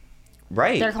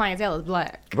right. Their clientele is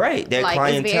black. Right. Their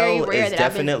clientele is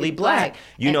definitely black.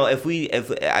 There's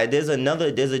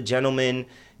a gentleman,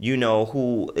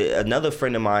 another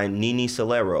friend of mine, Nini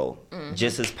Solero,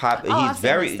 just as he's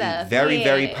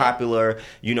very popular.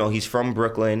 He's from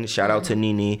Brooklyn. Shout out to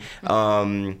Nini.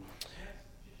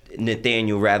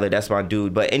 Nathaniel, rather, that's my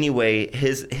dude. But anyway,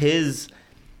 his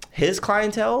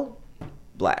clientele,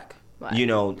 black.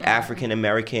 African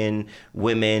American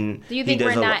women. Do you think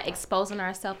we're not exposing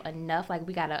ourselves enough? Like,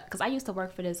 we gotta, because I used to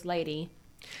work for this lady.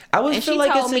 And she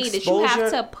told me that you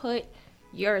have to put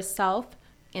yourself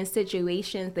in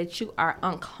situations that you are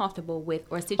uncomfortable with,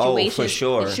 or situations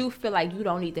that you feel like you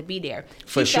don't need to be there.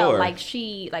 She felt like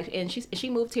she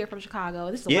moved here from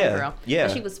Chicago. This is a white girl. Yeah.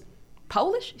 But she was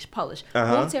Polish. She's Polish.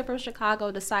 Moved here from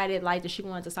Chicago, decided, like, that she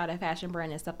wanted to start a fashion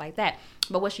brand and stuff like that.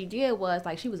 But what she did was,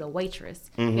 like, she was a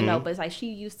waitress, but it's like she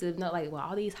used to know, like, well,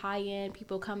 all these high-end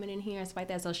people coming in here and stuff like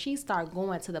that. So she started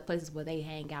going to the places where they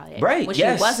hang out at. Right. When she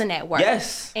wasn't at work.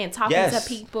 Yes. And talking to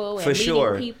people and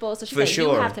meeting people. So she said,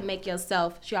 you have to make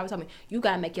yourself, she always told me, you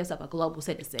got to make yourself a global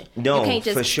citizen. No, you can't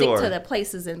just stick to the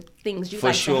places and things you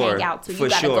like to hang out to. You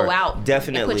got to go out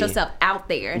and put yourself out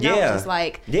there. And I was just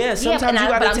like, sometimes you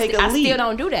got to take a leap. I still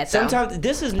don't do that, though. Sometimes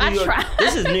this is New York.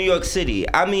 This is New York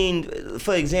City. I mean,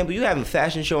 for example, you have a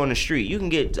fashion show on the street. You can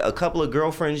get a couple of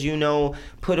girlfriends,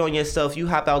 put on your stuff. You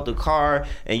hop out the car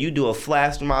and you do a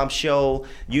flash mob show,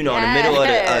 in the middle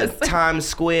of the Times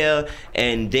Square,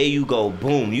 and there you go,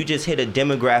 boom. You just hit a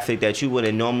demographic that you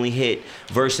wouldn't normally hit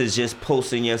versus just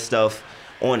posting your stuff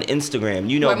on Instagram,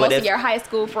 where but most of your high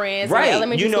school friends, right, and your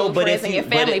elementary school friends, and your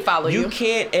family follow you. You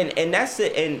can't, and that's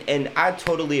it, and I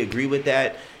totally agree with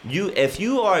that. If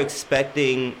you are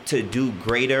expecting to do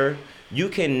greater you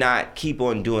cannot keep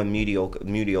on doing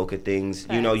mediocre things.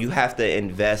 Right. You know, you have to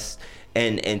invest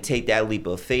and take that leap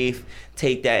of faith,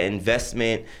 take that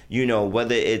investment, you know,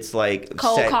 whether it's like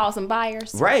cold call some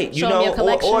buyers, right, you show them your know,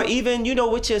 collection. or even, you know,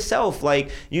 with yourself,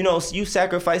 like, you know, you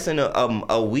sacrificing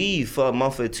a weave for a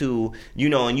month or two, you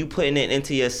know, and you putting it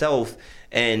into yourself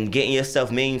and getting your stuff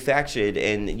manufactured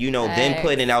and, you know, then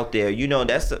putting it out there. You know,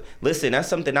 that's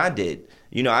something I did.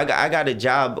 You know, I got a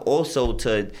job also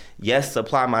to, yes,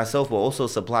 supply myself, but also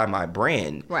supply my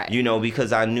brand. Right. You know,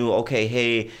 because I knew, okay,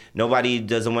 hey, nobody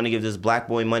doesn't want to give this black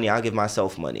boy money. I'll give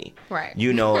myself money. Right.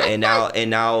 You know, and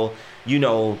now, you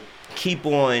know, keep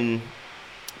on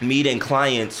meeting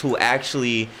clients who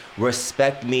actually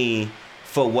respect me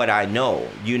for what I know.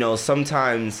 You know,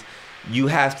 sometimes you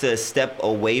have to step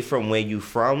away from where you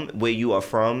are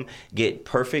from, get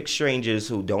perfect strangers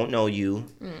who don't know you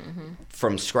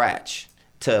from scratch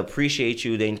to appreciate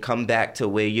you, then come back to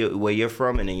where you're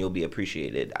from, and then you'll be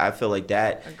appreciated. I feel like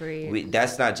that. Agreed.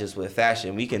 That's not just with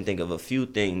fashion. We can think of a few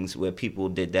things where people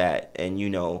did that, and,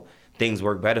 you know, things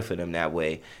work better for them that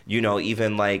way. You know,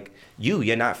 even like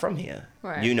you're not from here.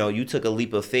 Right. You know, you took a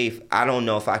leap of faith. I don't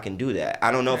know if I can do that.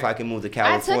 I don't know if I can move to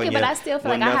California. I took it, but I still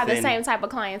feel like I have the nothing. same type of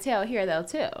clientele here, though,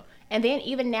 too. And then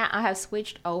even now, I have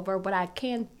switched over. What I'm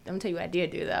going to tell you what I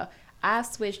did do, though. I've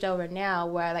switched over now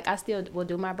where, like, I still will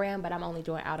do my brand, but I'm only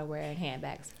doing outerwear and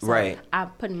handbags. So right. I'm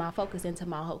putting my focus into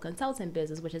my whole consulting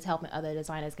business, which is helping other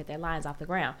designers get their lines off the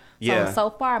ground.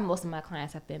 So far, most of my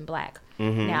clients have been black.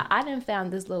 Mm-hmm. Now, I done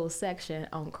found this little section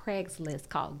on Craigslist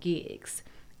called gigs.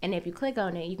 And if you click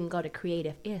on it, you can go to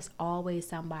creative. It's always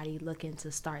somebody looking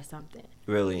to start something.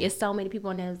 Really? It's so many people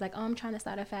in there that's like, oh, I'm trying to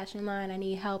start a fashion line. I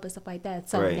need help and stuff like that.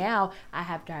 So now I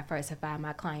have diversified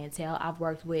my clientele. I've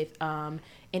worked with an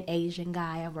Asian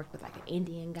guy. I've worked with like an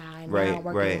Indian guy. Now I'm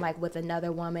working like with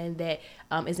another woman that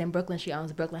is in Brooklyn. She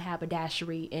owns Brooklyn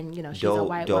Haberdashery, and, you know, she's a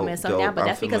white woman. So now, but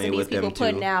that's because of these people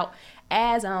putting out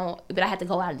ads on. But I had to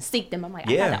go out and seek them. I'm like,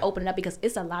 I got to open it up because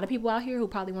it's a lot of people out here who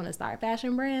probably want to start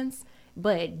fashion brands,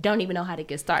 but don't even know how to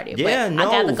get started. Yeah, but no,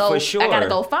 I gotta go, for sure. I gotta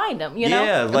go find them, you know?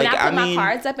 Yeah, like, I put my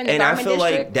cards up in the garment district. And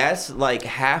I feel like that's like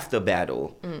half the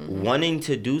battle. Mm-hmm. Wanting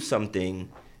to do something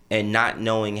and not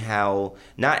knowing how,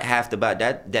 not half the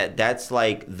battle. That's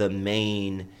like the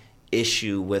main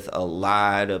issue with a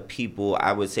lot of people,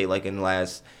 I would say, like in the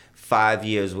last 5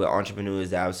 years with entrepreneurs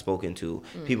that I've spoken to.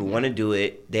 Mm-hmm. People want to do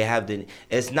it. They have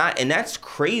it's not, and that's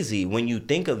crazy when you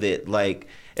think of it. Like,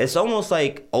 it's almost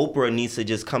like Oprah needs to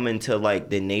just come into like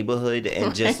the neighborhood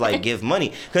and just like give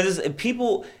money. Because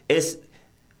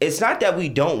it's not that we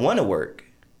don't want to work.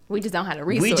 We just don't have the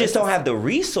resources. We just don't have the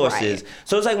resources. Right.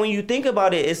 So it's like when you think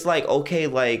about it, it's like, okay,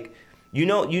 like, you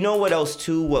know what else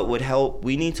too? What would help?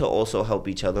 We need to also help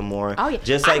each other more. Oh yeah,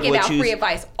 just I like give out free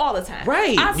advice all the time.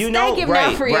 Right, I stay giving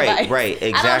out free advice. Right,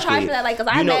 exactly. I don't charge for that, like,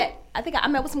 because I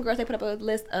met with some girls. They put up a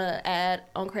list ad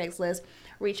on Craigslist.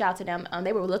 Reach out to them.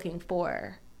 They were looking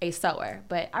for a sewer,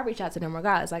 but I reach out to them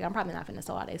regardless. Like, I'm probably not finna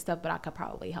sew all their stuff, but I could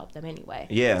probably help them anyway.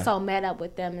 Yeah. So met up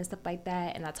with them and stuff like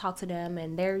that, and I talked to them,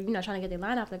 and they're, you know, trying to get their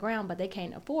line off the ground, but they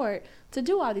can't afford to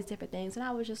do all these different things. And I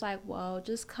was just like, well,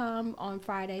 just come on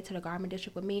Friday to the garment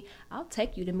district with me. I'll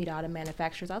take you to meet all the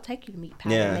manufacturers. I'll take you to meet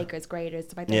pattern makers, graders,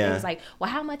 stuff like that. And it was like, well,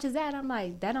 how much is that? I'm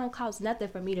like, that don't cost nothing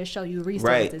for me to show you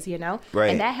resources, you know? Right.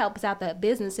 And that helps out the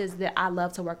businesses that I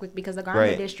love to work with, because the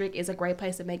garment district is a great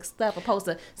place to make stuff, opposed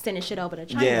to sending shit over to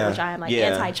China, which I am like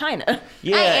anti-China.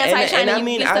 Yeah, I ain't anti-China. and I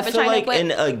mean, I feel like, but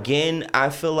and again, I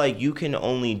feel like you can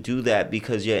only do that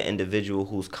because you're an individual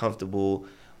who's comfortable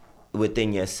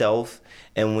within yourself.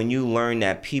 And when you learn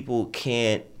that people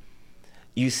can't,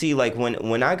 you see, like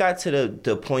when I got to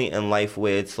the point in life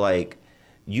where it's like,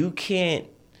 you can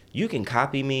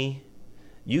copy me,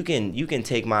 you can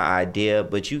take my idea,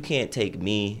 but you can't take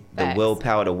me, the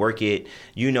willpower to work it,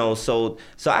 you know. So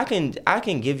I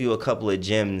can give you a couple of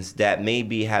gems that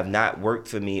maybe have not worked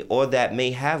for me, or that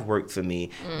may have worked for me,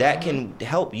 that can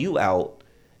help you out,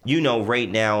 you know, right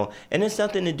now. And it's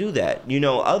nothing to do that, you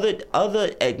know. Other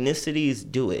ethnicities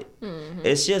do it.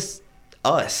 It's just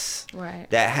us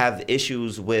that have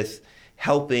issues with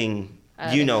helping,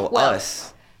 you know,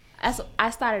 us. I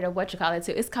started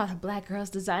too. It's called a Black Girls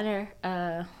Designer.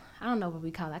 I don't know what we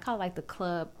call it. I call it like the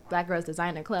club, Black Girls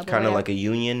Designer Club. Kind of like a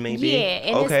union, maybe? Yeah,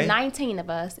 and it's 19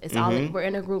 of us. It's all we're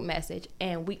in a group message,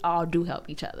 and we all do help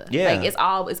each other. Yeah. Like, it's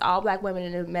all black women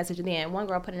in the message. And then one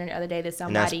girl put in the other day that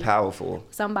somebody... And that's powerful.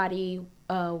 Somebody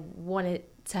wanted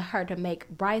her to make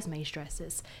bridesmaids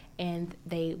dresses, and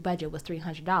they budget was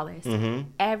 $300.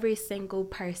 Every single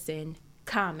person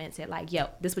comments and like, yo,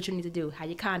 this is what you need to do. Have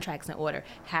your contracts in order.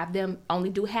 Have them only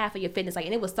do half of your fitness. Like,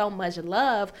 and it was so much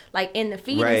love, like in the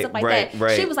feed and stuff like that.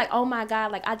 Right. She was like, oh my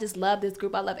God, like I just love this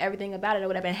group. I love everything about it or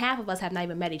whatever. And half of us have not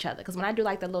even met each other. Because when I do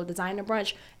like the little designer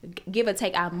brunch, give or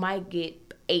take, I might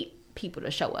get 8 people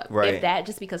to show up, if that,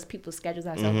 just because people's schedules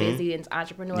are so busy and it's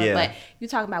entrepreneur. But you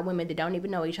talking about women that don't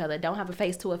even know each other, don't have a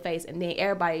face to a face, and then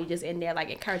everybody just in there like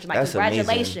encouraging, like, that's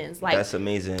congratulations, amazing. Like, that's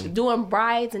amazing. Doing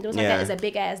brides and doing something like that is a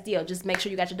big ass deal. Just make sure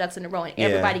you got your ducks in a row, and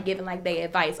everybody giving like their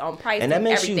advice on price, and that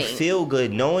makes everything. You feel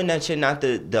good knowing that you're not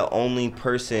the only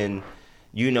person,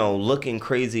 you know, looking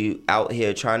crazy out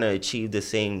here trying to achieve the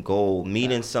same goal,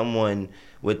 meeting someone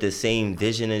with the same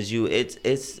vision as you.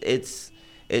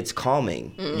 It's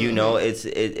calming, you know,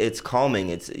 it's calming.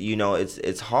 It's, you know,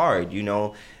 it's hard, you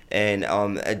know, and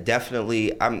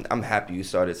definitely I'm happy you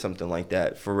started something like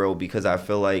that for real, because I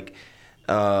feel like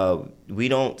we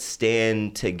don't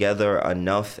stand together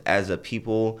enough as a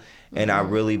people. And I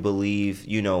really believe,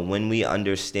 you know, when we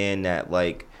understand that,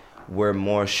 like, we're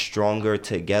more stronger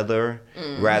together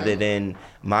rather than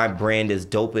my brand is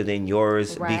doper than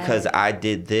yours because I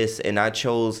did this and I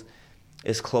chose.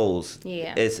 It's closed.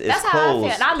 Yeah. It's that's closed. How I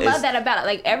feel. And I love that about it.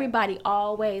 Like, everybody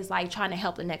always, like, trying to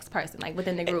help the next person, like,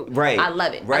 within the group. Right. I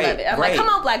love it. I love it. I'm like, come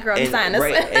on, black girl, design us.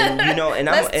 Right. And, you know, and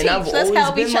I've always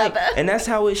been like, and that's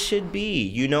how it should be,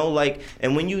 you know, like,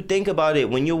 and when you think about it,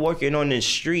 when you're working on the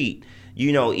street,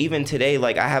 you know, even today,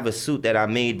 like, I have a suit that I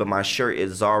made, but my shirt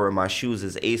is Zara, my shoes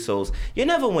is ASOS. You're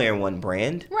never wearing one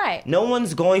brand. Right. No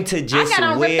one's going to just wear. I got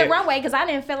on Rip the Runway because I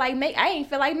didn't feel like making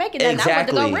that. Exactly. I went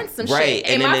to go rent some shit.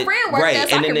 And my friend worked there,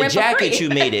 so I could rent for free. And the jacket you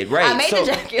made it, right. I made the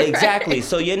jacket, exactly. Right.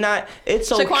 So you're not,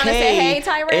 it's okay. Shaquana said, hey,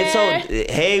 Tyran.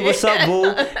 Hey, what's up,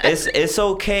 boo? It's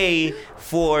okay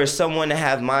for someone to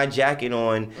have my jacket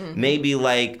on, maybe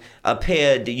like a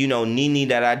pair, you know, Nene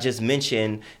that I just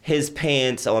mentioned, his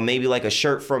pants, or maybe like a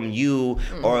shirt from you,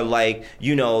 or like,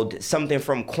 you know, something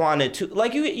from Quana too.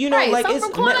 Like, you know, right, like it's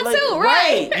from Quana like, too,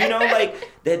 right? You know, like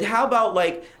that. How about,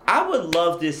 like, I would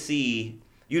love to see,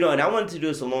 you know, and I wanted to do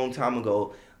this a long time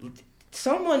ago.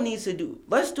 Someone needs to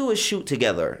let's do a shoot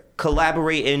together,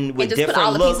 collaborating with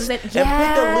different looks, and put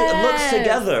the looks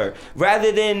together,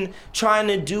 rather than trying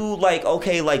to do like,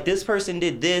 okay, like this person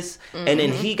did this, and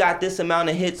then he got this amount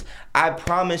of hits. I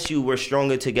promise you, we're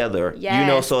stronger together. Yes, you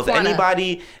know, so if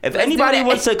anybody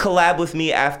wants to collab with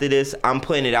me after this, I'm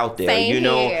putting it out there. Same, you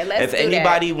know, if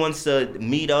anybody wants to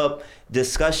meet up,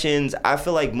 discussions, I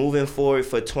feel like moving forward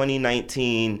for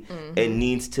 2019, it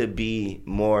needs to be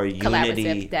more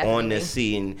unity on the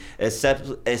scene,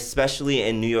 especially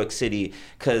in New York City,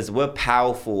 because we're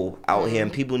powerful out here,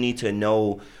 and people need to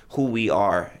know who we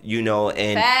are, you know,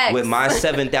 and with my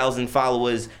 7,000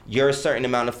 followers, your certain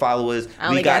amount of followers,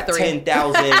 we got 10,000,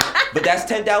 but that's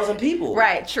 10,000 people.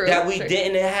 Right, true. That we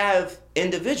didn't have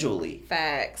individually.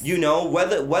 Facts. You know,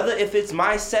 whether if it's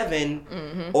my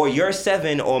 7 or your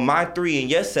 7 or my 3 and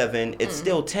your 7, it's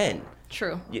still 10.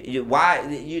 True.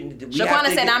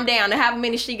 Shaquana said, I'm down to however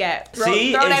many she got. Throw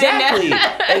exactly. That in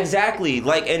there. Exactly.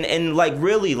 Like, and like,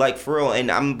 really, like, for real, and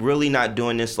I'm really not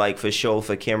doing this like for show,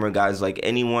 for camera, guys. Like,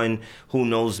 anyone who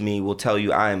knows me will tell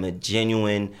you I am a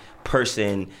genuine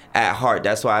person at heart.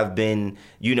 That's why I've been,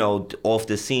 you know, off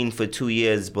the scene for 2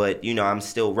 years, but, you know, I'm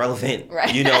still relevant,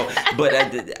 right. You know,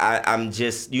 but I'm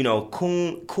just, you know,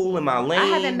 cool in my lane. I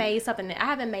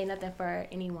haven't made nothing for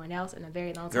anyone else in a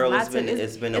very long time. Girl,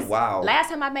 it's been a while. Last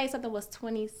time I made something was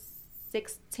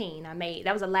 2016.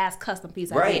 That was the last custom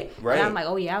piece I did. Right. And I'm like,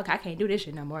 oh yeah, okay, I can't do this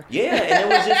shit no more. Yeah, and it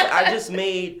was I just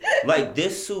made, like,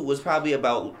 this suit was probably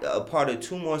about a part of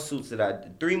 3 more suits that I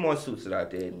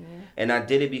did. Yeah. And I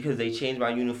did it because they changed my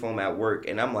uniform at work,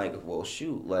 and I'm like, well,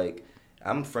 shoot, like,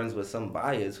 I'm friends with some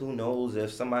buyers. Who knows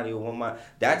if somebody will want my...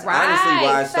 That's honestly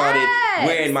why I started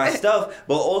wearing my stuff.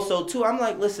 But also, too, I'm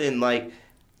like, listen, like,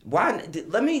 why?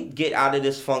 Let me get out of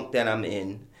this funk that I'm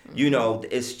in. You know,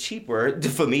 it's cheaper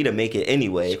for me to make it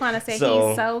anyway. Trying to say he's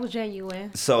so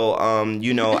genuine. So,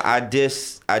 you know, I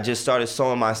just started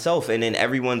sewing myself, and then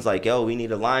everyone's like, yo, we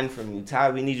need a line from you,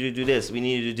 Ty. We need you to do this. We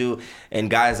need you to do... And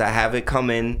guys, I have it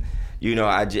coming. You know,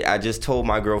 I just told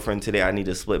my girlfriend today I need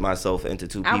to split myself into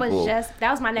 2 people.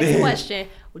 That was my next question.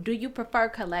 Do you prefer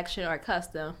collection or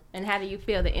custom? And how do you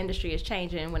feel the industry is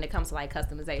changing when it comes to, like,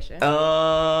 customization?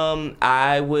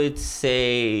 I would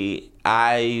say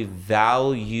I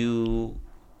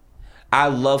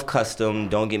love custom,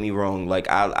 don't get me wrong. Like,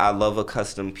 I love a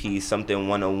custom piece, something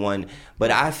one-on-one.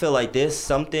 But I feel like there's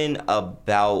something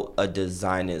about a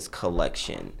designer's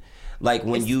collection. Like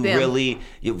when It's you them. really,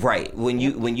 you're right. When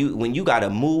you got a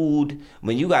mood,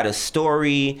 when you got a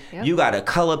story, Yep. you got a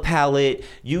color palette,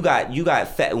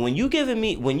 when you give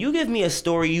me a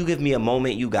story, you give me a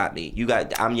moment, you got me.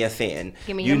 I'm your fan.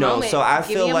 Give me you your know, moment. so I Give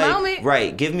feel me a like moment.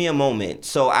 right, give me a moment.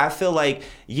 So I feel like,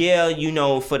 yeah, you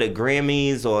know, for the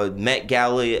Grammys or Met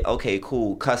Gala, okay,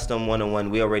 cool, custom 101,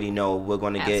 we already know we're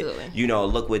gonna get, Absolutely. you know,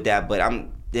 look with that. But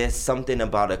there's something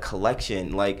about a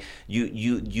collection, like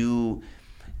you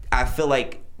I feel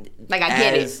like I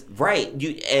get it. Right.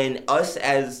 You and us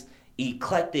as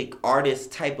eclectic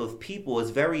artist type of people, it's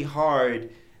very hard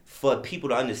for people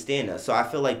to understand us. So I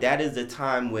feel like that is the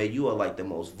time where you are like the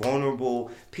most vulnerable.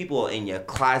 People are in your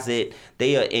closet,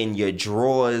 they are in your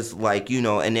drawers, like, you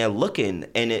know, and they're looking,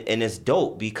 and it's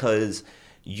dope because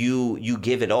you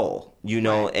give it all, you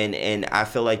know, Right. and I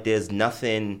feel like there's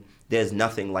nothing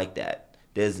like that.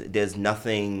 There's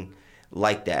nothing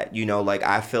like that, you know. Like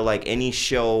I feel like any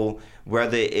show,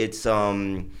 whether it's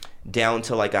down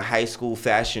to like a high school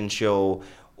fashion show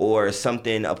or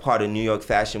something, a part of New York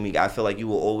Fashion Week, I feel like you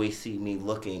will always see me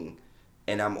looking,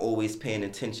 and I'm always paying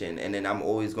attention, and then I'm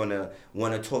always gonna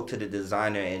want to talk to the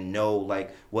designer and know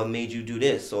like what made you do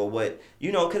this or what, you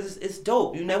know, because it's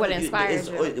dope. You never What inspires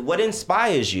you. What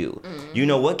inspires you. You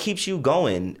know, what keeps you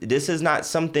going. This is not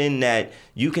something that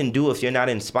you can do if you're not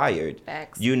inspired.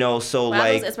 Facts. You know, so When I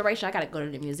like lose inspiration, I gotta go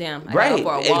to the museum. I right, gotta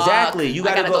go for a walk. exactly. You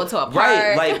gotta go to a park.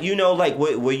 right. Like, you know, like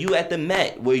were you at the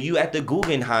Met? Were you at the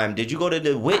Guggenheim? Did you go to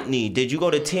the Whitney? Did you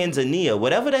go to Tanzania?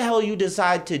 Whatever the hell you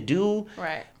decide to do,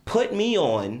 Right. put me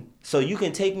on so you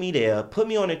can take me there. Put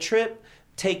me on a trip.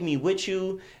 Take me with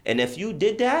you. And if you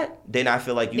did that, then I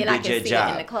feel like you Then I did can your see it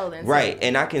job. in the clothing, Right. too.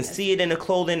 And I can see it in the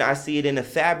clothing. I see it in the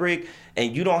fabric.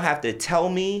 And you don't have to tell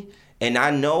me. And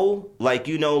I know, like,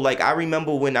 you know, like I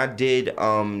remember when I did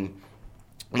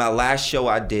my last show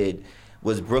I did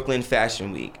was Brooklyn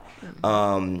Fashion Week.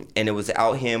 And it was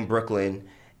out here in Brooklyn.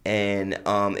 And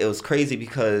it was crazy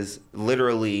because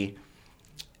literally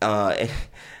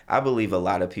I believe a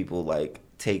lot of people like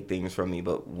take things from me,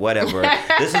 but whatever.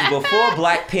 This is before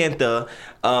Black Panther,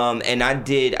 and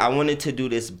I wanted to do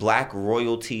this black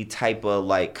royalty type of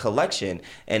like collection,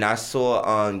 and I saw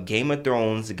on Game of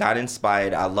Thrones, got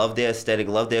inspired. I love their aesthetic,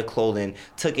 love their clothing,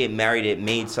 took it, married it,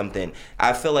 made something.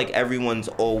 I feel like everyone's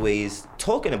always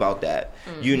talking about that,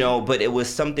 you know, but it was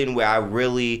something where I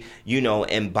really, you know,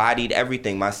 embodied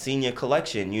everything. My senior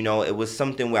collection, you know, it was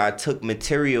something where I took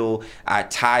material, I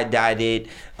tie-dyed it,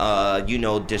 you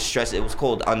know, distress. It was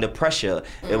called Under Pressure.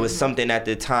 It was something at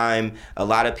the time a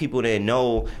lot of people didn't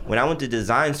know. When I went to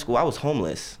design school, I was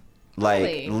homeless, like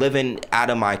Really? living out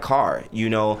of my car, you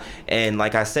know. And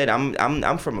like I said, I'm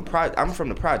from the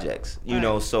projects, you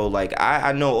know. So like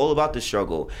I know all about the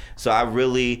struggle. So I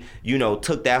really, you know,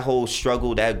 took that whole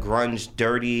struggle, that grunge,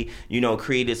 dirty, you know,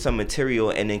 created some material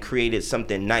and then created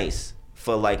something nice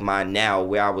for like my now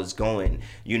where I was going,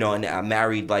 you know. And I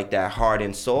married like that hard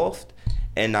and soft,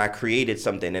 and I created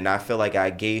something, and I feel like I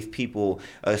gave people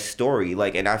a story,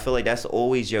 like, and I feel like that's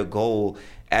always your goal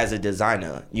as a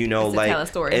designer, you know, Is to like tell a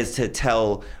story. is to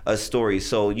tell a story.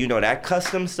 So, you know, that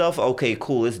custom stuff, okay,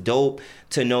 cool, it's dope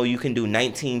to know you can do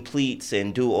 19 pleats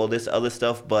and do all this other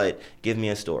stuff, but give me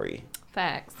a story.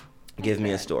 Facts. Give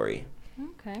me a story.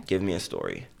 Okay. Give me a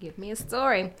story. Give me a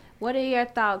story. What are your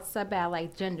thoughts about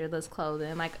like genderless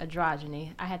clothing, like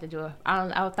androgyny? I had to do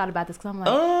I thought about this because I'm like,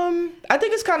 I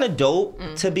think it's kind of dope,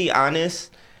 to be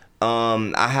honest.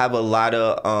 I have a lot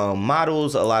of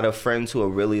models, a lot of friends who are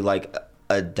really like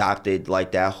adopted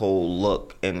like that whole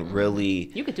look and really.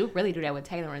 you could really do that with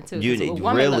tailoring too. You 'cause a did-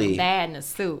 woman really. look bad in a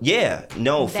suit. Yeah,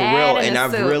 no, for Bad real. in And a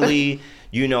I've suit. really,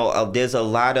 you know, there's a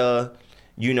lot of,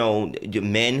 you know,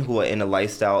 men who are in a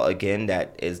lifestyle, again,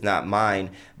 that is not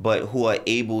mine, but who are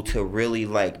able to really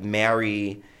like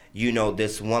marry, you know,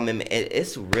 this woman.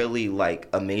 It's really like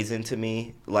amazing to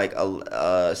me. Like,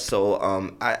 I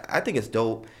think it's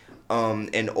dope.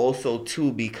 And also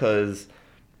too, because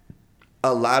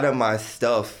a lot of my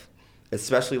stuff,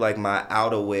 especially like my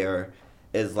outerwear,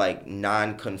 is like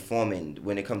non-conforming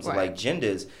when it comes to Right. like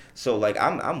genders. So like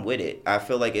I'm with it. I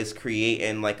feel like it's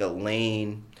creating like a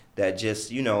lane that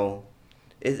just, you know,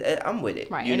 I'm with it.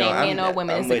 Right. You It know, ain't men or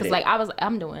women. I'm It's with because it. like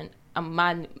I'm doing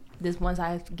this once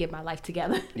I get my life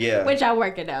together. Yeah. Which I'm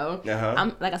working on.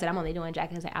 Uh-huh. Like I said, I'm only doing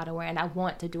jackets and outerwear, and I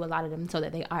want to do a lot of them so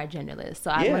that they are genderless.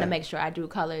 So I Yeah. want to make sure I do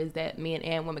colors that men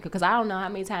and women, because I don't know how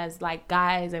many times like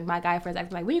guys and my guy friends ask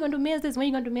me like, when you gonna do men's this? When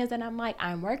you gonna do men's that? And I'm like,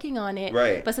 I'm working on it.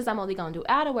 Right. But since I'm only gonna do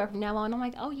outerwear from now on, I'm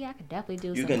like, oh yeah, I could definitely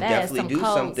do You some can vests, definitely some do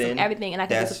coats, something some everything, and I can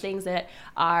do that's- some things that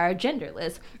are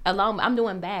genderless. I'm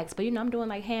doing bags, but you know, I'm doing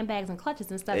like handbags and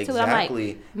clutches and stuff too. I'm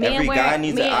Exactly. like, Every guy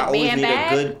needs I always need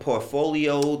bag? a good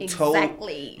portfolio to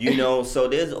Exactly. You know, so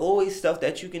there's always stuff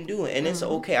that you can do, and it's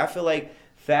okay. I feel like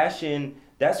fashion,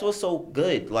 that's what's so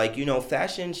good. Like, you know,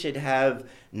 fashion should have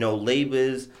no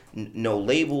labels,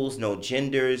 no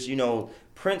genders. You know,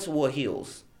 Prince wore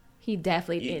heels. He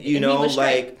definitely did. You know,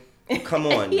 like, come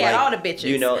on. He had like, all the bitches.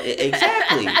 You know,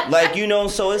 exactly. Like, you know,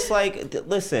 so it's like,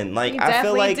 listen, like, I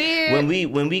feel like when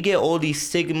we get all these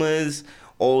stigmas,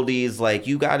 all these, like,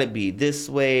 you gotta be this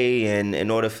way, and in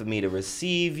order for me to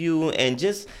receive you, and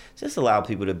just allow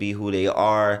people to be who they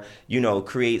are, you know,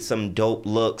 create some dope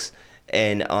looks,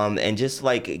 and just,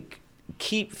 like,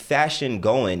 keep fashion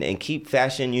going, and keep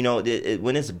fashion, you know,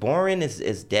 when it's boring,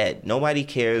 it's dead. Nobody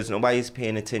cares. Nobody's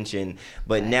paying attention.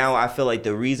 But now I feel like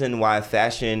the reason why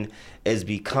fashion is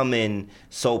becoming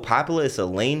so popular, it's a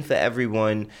lane for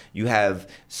everyone. You have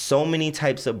so many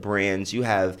types of brands. You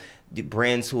have the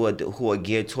brands who are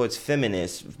geared towards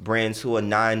feminists, brands who are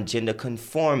non-gender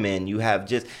conforming. You have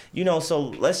just, you know, so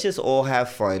let's just all have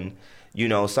fun. You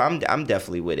know, so I'm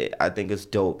definitely with it. I think it's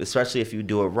dope, especially if you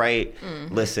do it right.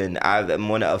 Listen,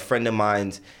 a friend of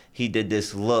mine's, he did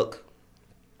this look,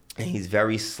 and he's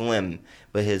very slim,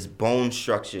 but his bone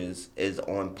structures is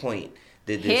on point.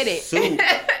 Did this suit,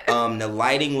 the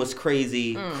lighting was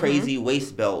crazy, crazy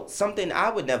waist belt, something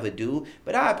I would never do,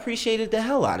 but I appreciated the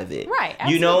hell out of it. Right,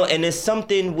 absolutely. You know, and it's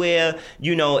something where,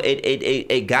 you know,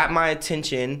 it got my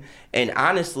attention, and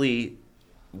honestly,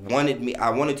 I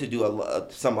wanted to do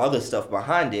some other stuff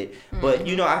behind it, but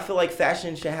you know, I feel like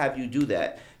fashion should have you do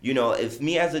that. You know, if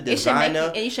me as a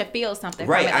designer, you should feel something,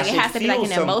 right? From it. Like, it has to be like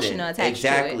an emotional attachment.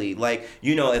 Exactly. Like,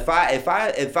 you know, if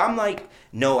I'm like,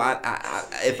 no,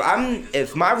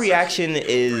 if my reaction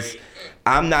is,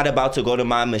 I'm not about to go to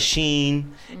my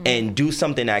machine and do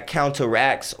something that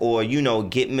counteracts, or, you know,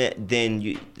 get me, then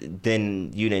you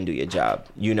didn't do your job,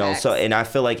 you know. So, and I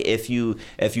feel like if you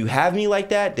have me like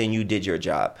that, then you did your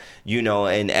job, you know.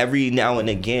 And every now and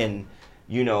again,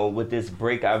 you know, with this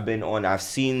break I've been on, I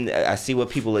see what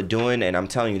people are doing, and I'm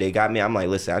telling you, they got me. I'm like,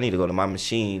 listen, I need to go to my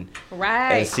machine,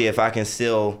 right, and see if I can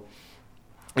still,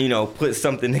 you know, put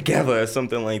something together or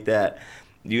something like that.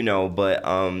 You know, but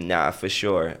nah, for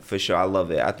sure, I love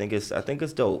it. I think it's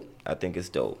dope.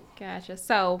 Gotcha.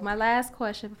 So my last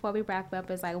question before we wrap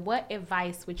up is, like, what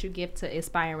advice would you give to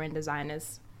aspiring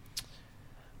designers?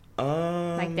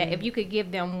 Like that, if you could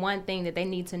give them one thing that they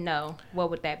need to know, what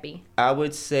would that be? I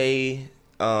would say,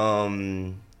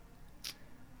 the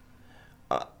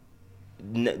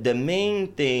main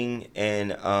thing,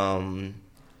 and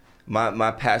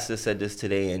my pastor said this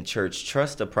today in church: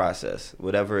 trust the process,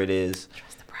 whatever it is.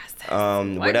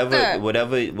 Whatever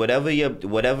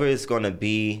it's gonna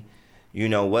be, you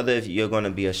know, whether if you're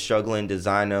gonna be a struggling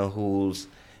designer who's,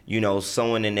 you know,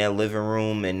 sewing in their living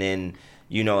room, and then,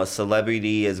 you know, a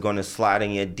celebrity is gonna slide in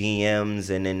your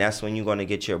DMs, and then that's when you're gonna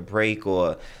get your break,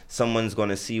 or someone's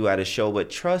gonna see you at a show.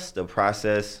 But trust the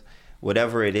process,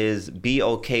 whatever it is. Be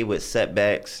okay with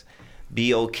setbacks.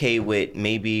 Be okay with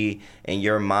maybe in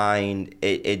your mind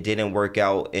it didn't work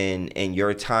out in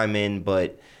your timing,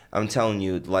 but I'm telling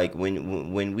you, like,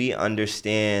 when we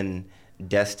understand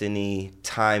destiny,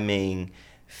 timing,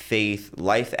 faith,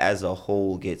 life as a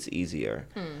whole gets easier.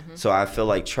 So I feel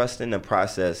like trusting the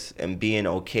process and being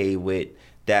okay with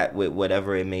that, with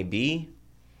whatever it may be,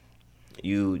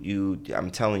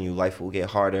 I'm telling you, life will get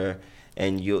harder,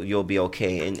 and you'll be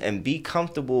okay. And be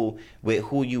comfortable with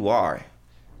who you are.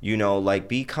 You know, like,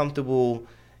 be comfortable,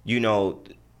 you know,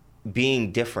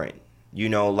 being different. You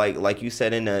know, like you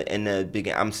said in the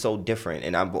beginning, I'm so different,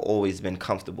 and I've always been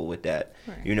comfortable with that.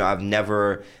 Right. You know, I've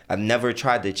never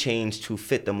tried to change to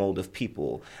fit the mold of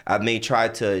people. I've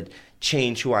tried to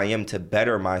change who I am to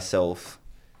better myself,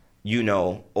 you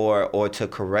know, or to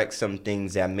correct some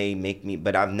things that may make me,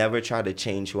 but I've never tried to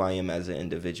change who I am as an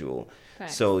individual. Right.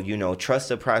 So, you know, trust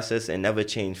the process and never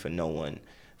change for no one,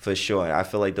 for sure. And I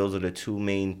feel like those are the two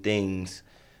main things,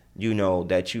 you know,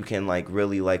 that you can, like,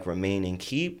 really, like, remain and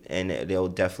keep, and they'll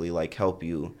definitely, like, help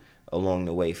you along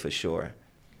the way, for sure.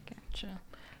 Gotcha.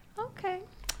 Okay.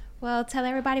 Well, tell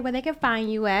everybody where they can find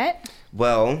you at.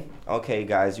 Well, okay,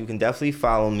 guys, you can definitely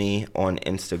follow me on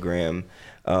Instagram.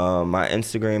 My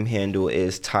Instagram handle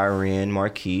is Tyran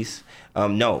Marquis.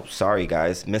 No, sorry,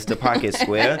 guys, Mr. Pocket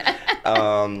Square.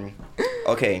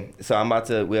 Okay, so I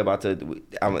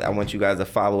want you guys to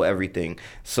follow everything.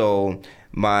 So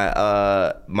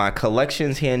my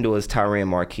collections handle is Tyran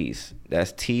Marquis.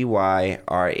 That's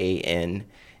TYRAN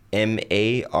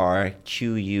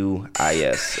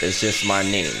MARQUIS. It's just my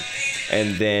name.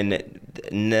 And then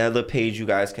another page you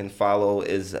guys can follow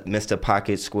is Mr.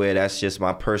 Pocket Square. That's just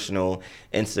my personal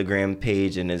Instagram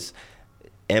page, and it's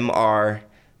MRPOCKET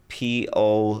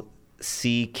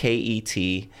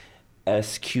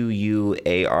SQUARE,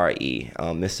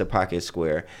 Mr. Pocket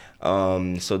Square.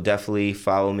 So definitely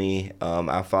follow me.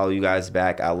 I'll follow you guys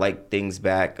back. I like things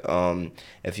back.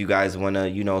 If you guys want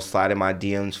to, slide in my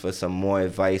DMs for some more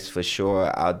advice, for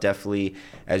sure. I'll definitely,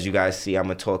 as you guys see,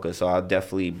 I'm a talker, so I'll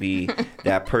definitely be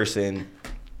that person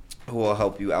who will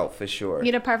help you out for sure.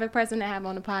 You're the perfect person to have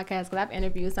on the podcast because I've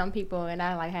interviewed some people and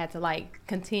I had to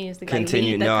continuously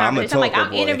continue. lead the No, I'm a conversation. talker,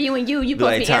 I'm boy. interviewing you. You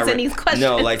supposed to be answering these questions.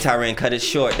 No, Tyran, cut it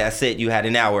short. That's it. You had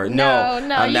an hour. No, I'm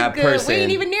you that good. person. We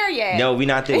ain't even there yet. No, we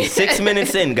not there. 6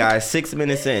 minutes in, guys. 6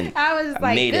 minutes in. I was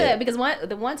made good it. because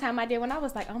the one time I did when I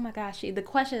was like, oh my gosh, the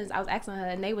questions I was asking her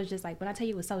and they was just like, when I tell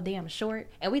you it was so damn short,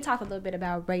 and we talked a little bit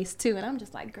about race too, and I'm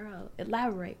just like, girl,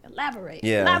 elaborate,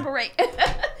 Yeah. elaborate.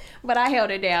 But I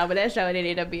held it down, but that show didn't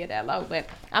end up being that long. But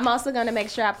I'm also gonna make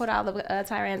sure I put all of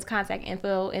Tyran's contact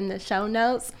info in the show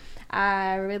notes.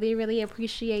 I really, really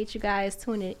appreciate you guys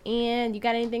tuning in. You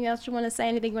got anything else you want to say?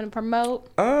 Anything you want to promote?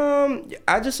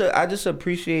 I just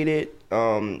appreciate it.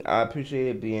 I appreciate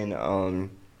it being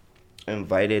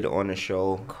invited on the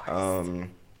show.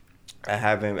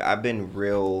 I've been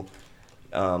real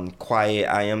quiet.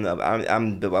 I'm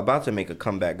about to make a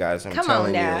comeback, guys. I'm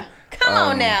telling you. Come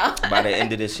on now. By the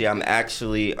end of this year, I'm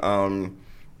actually I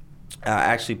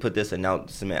actually put this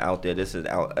announcement out there. This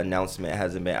announcement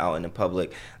hasn't been out in the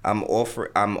public. I'm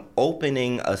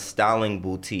opening a styling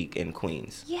boutique in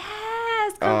Queens.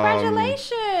 Yes,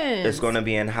 congratulations. It's going to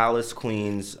be in Hollis,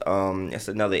 Queens. It's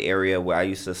another area where I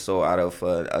used to sew out of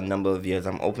for a number of years.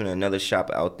 I'm opening another shop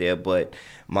out there, but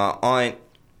my aunt,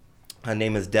 her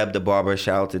name is Deb the Barber.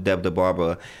 Shout out to Deb the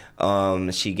Barber.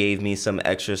 She gave me some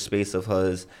extra space of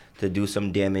hers to do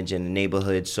some damage in the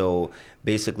neighborhood. So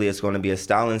basically, it's going to be a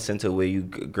styling center where you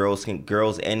girls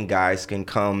and guys can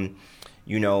come,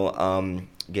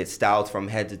 get styled from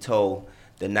head to toe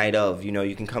the night of.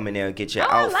 You can come in there and get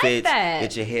your outfits,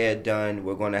 get your hair done.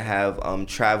 We're going to have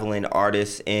traveling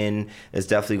artists in. It's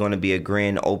definitely going to be a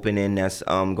grand opening that's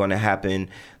going to happen.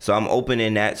 So I'm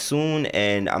opening that soon,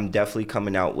 and I'm definitely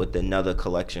coming out with another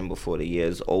collection before the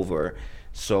year's over.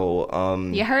 So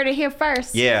you heard it here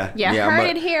first. Yeah, you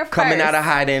heard it here first. Coming out of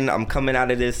hiding, I'm coming out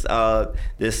of this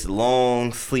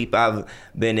long sleep I've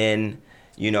been in.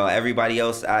 Everybody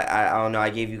else, I don't know.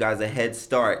 I gave you guys a head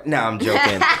start. Nah, I'm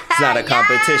joking. It's not a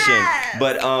competition. Yes!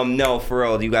 But no, for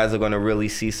real, you guys are gonna really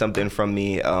see something from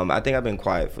me. I think I've been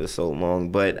quiet for so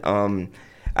long, but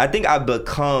I think I've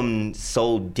become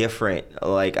so different.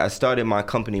 Like I started my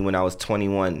company when I was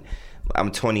 21.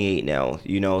 I'm 28 now.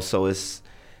 So it's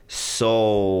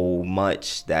so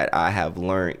much that I have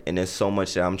learned, and there's so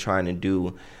much that I'm trying to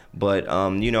do. But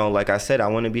like I said, I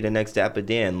want to be the next Dapper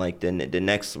Dan, like the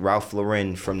next Ralph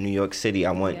Lauren from New York City.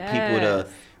 I want people to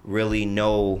really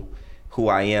know who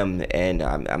I am, and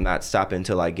I'm not stopping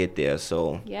until I get there.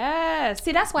 So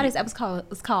see, that's why this episode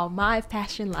is called My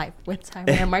Fashion Life with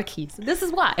Tyran Marquis. This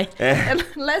is why.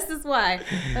 This is why.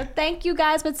 But thank you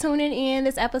guys for tuning in.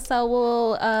 This episode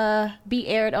will be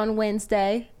aired on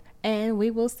Wednesday. And we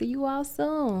will see you all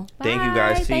soon. Bye. Thank you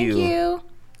guys. See you. Thank you.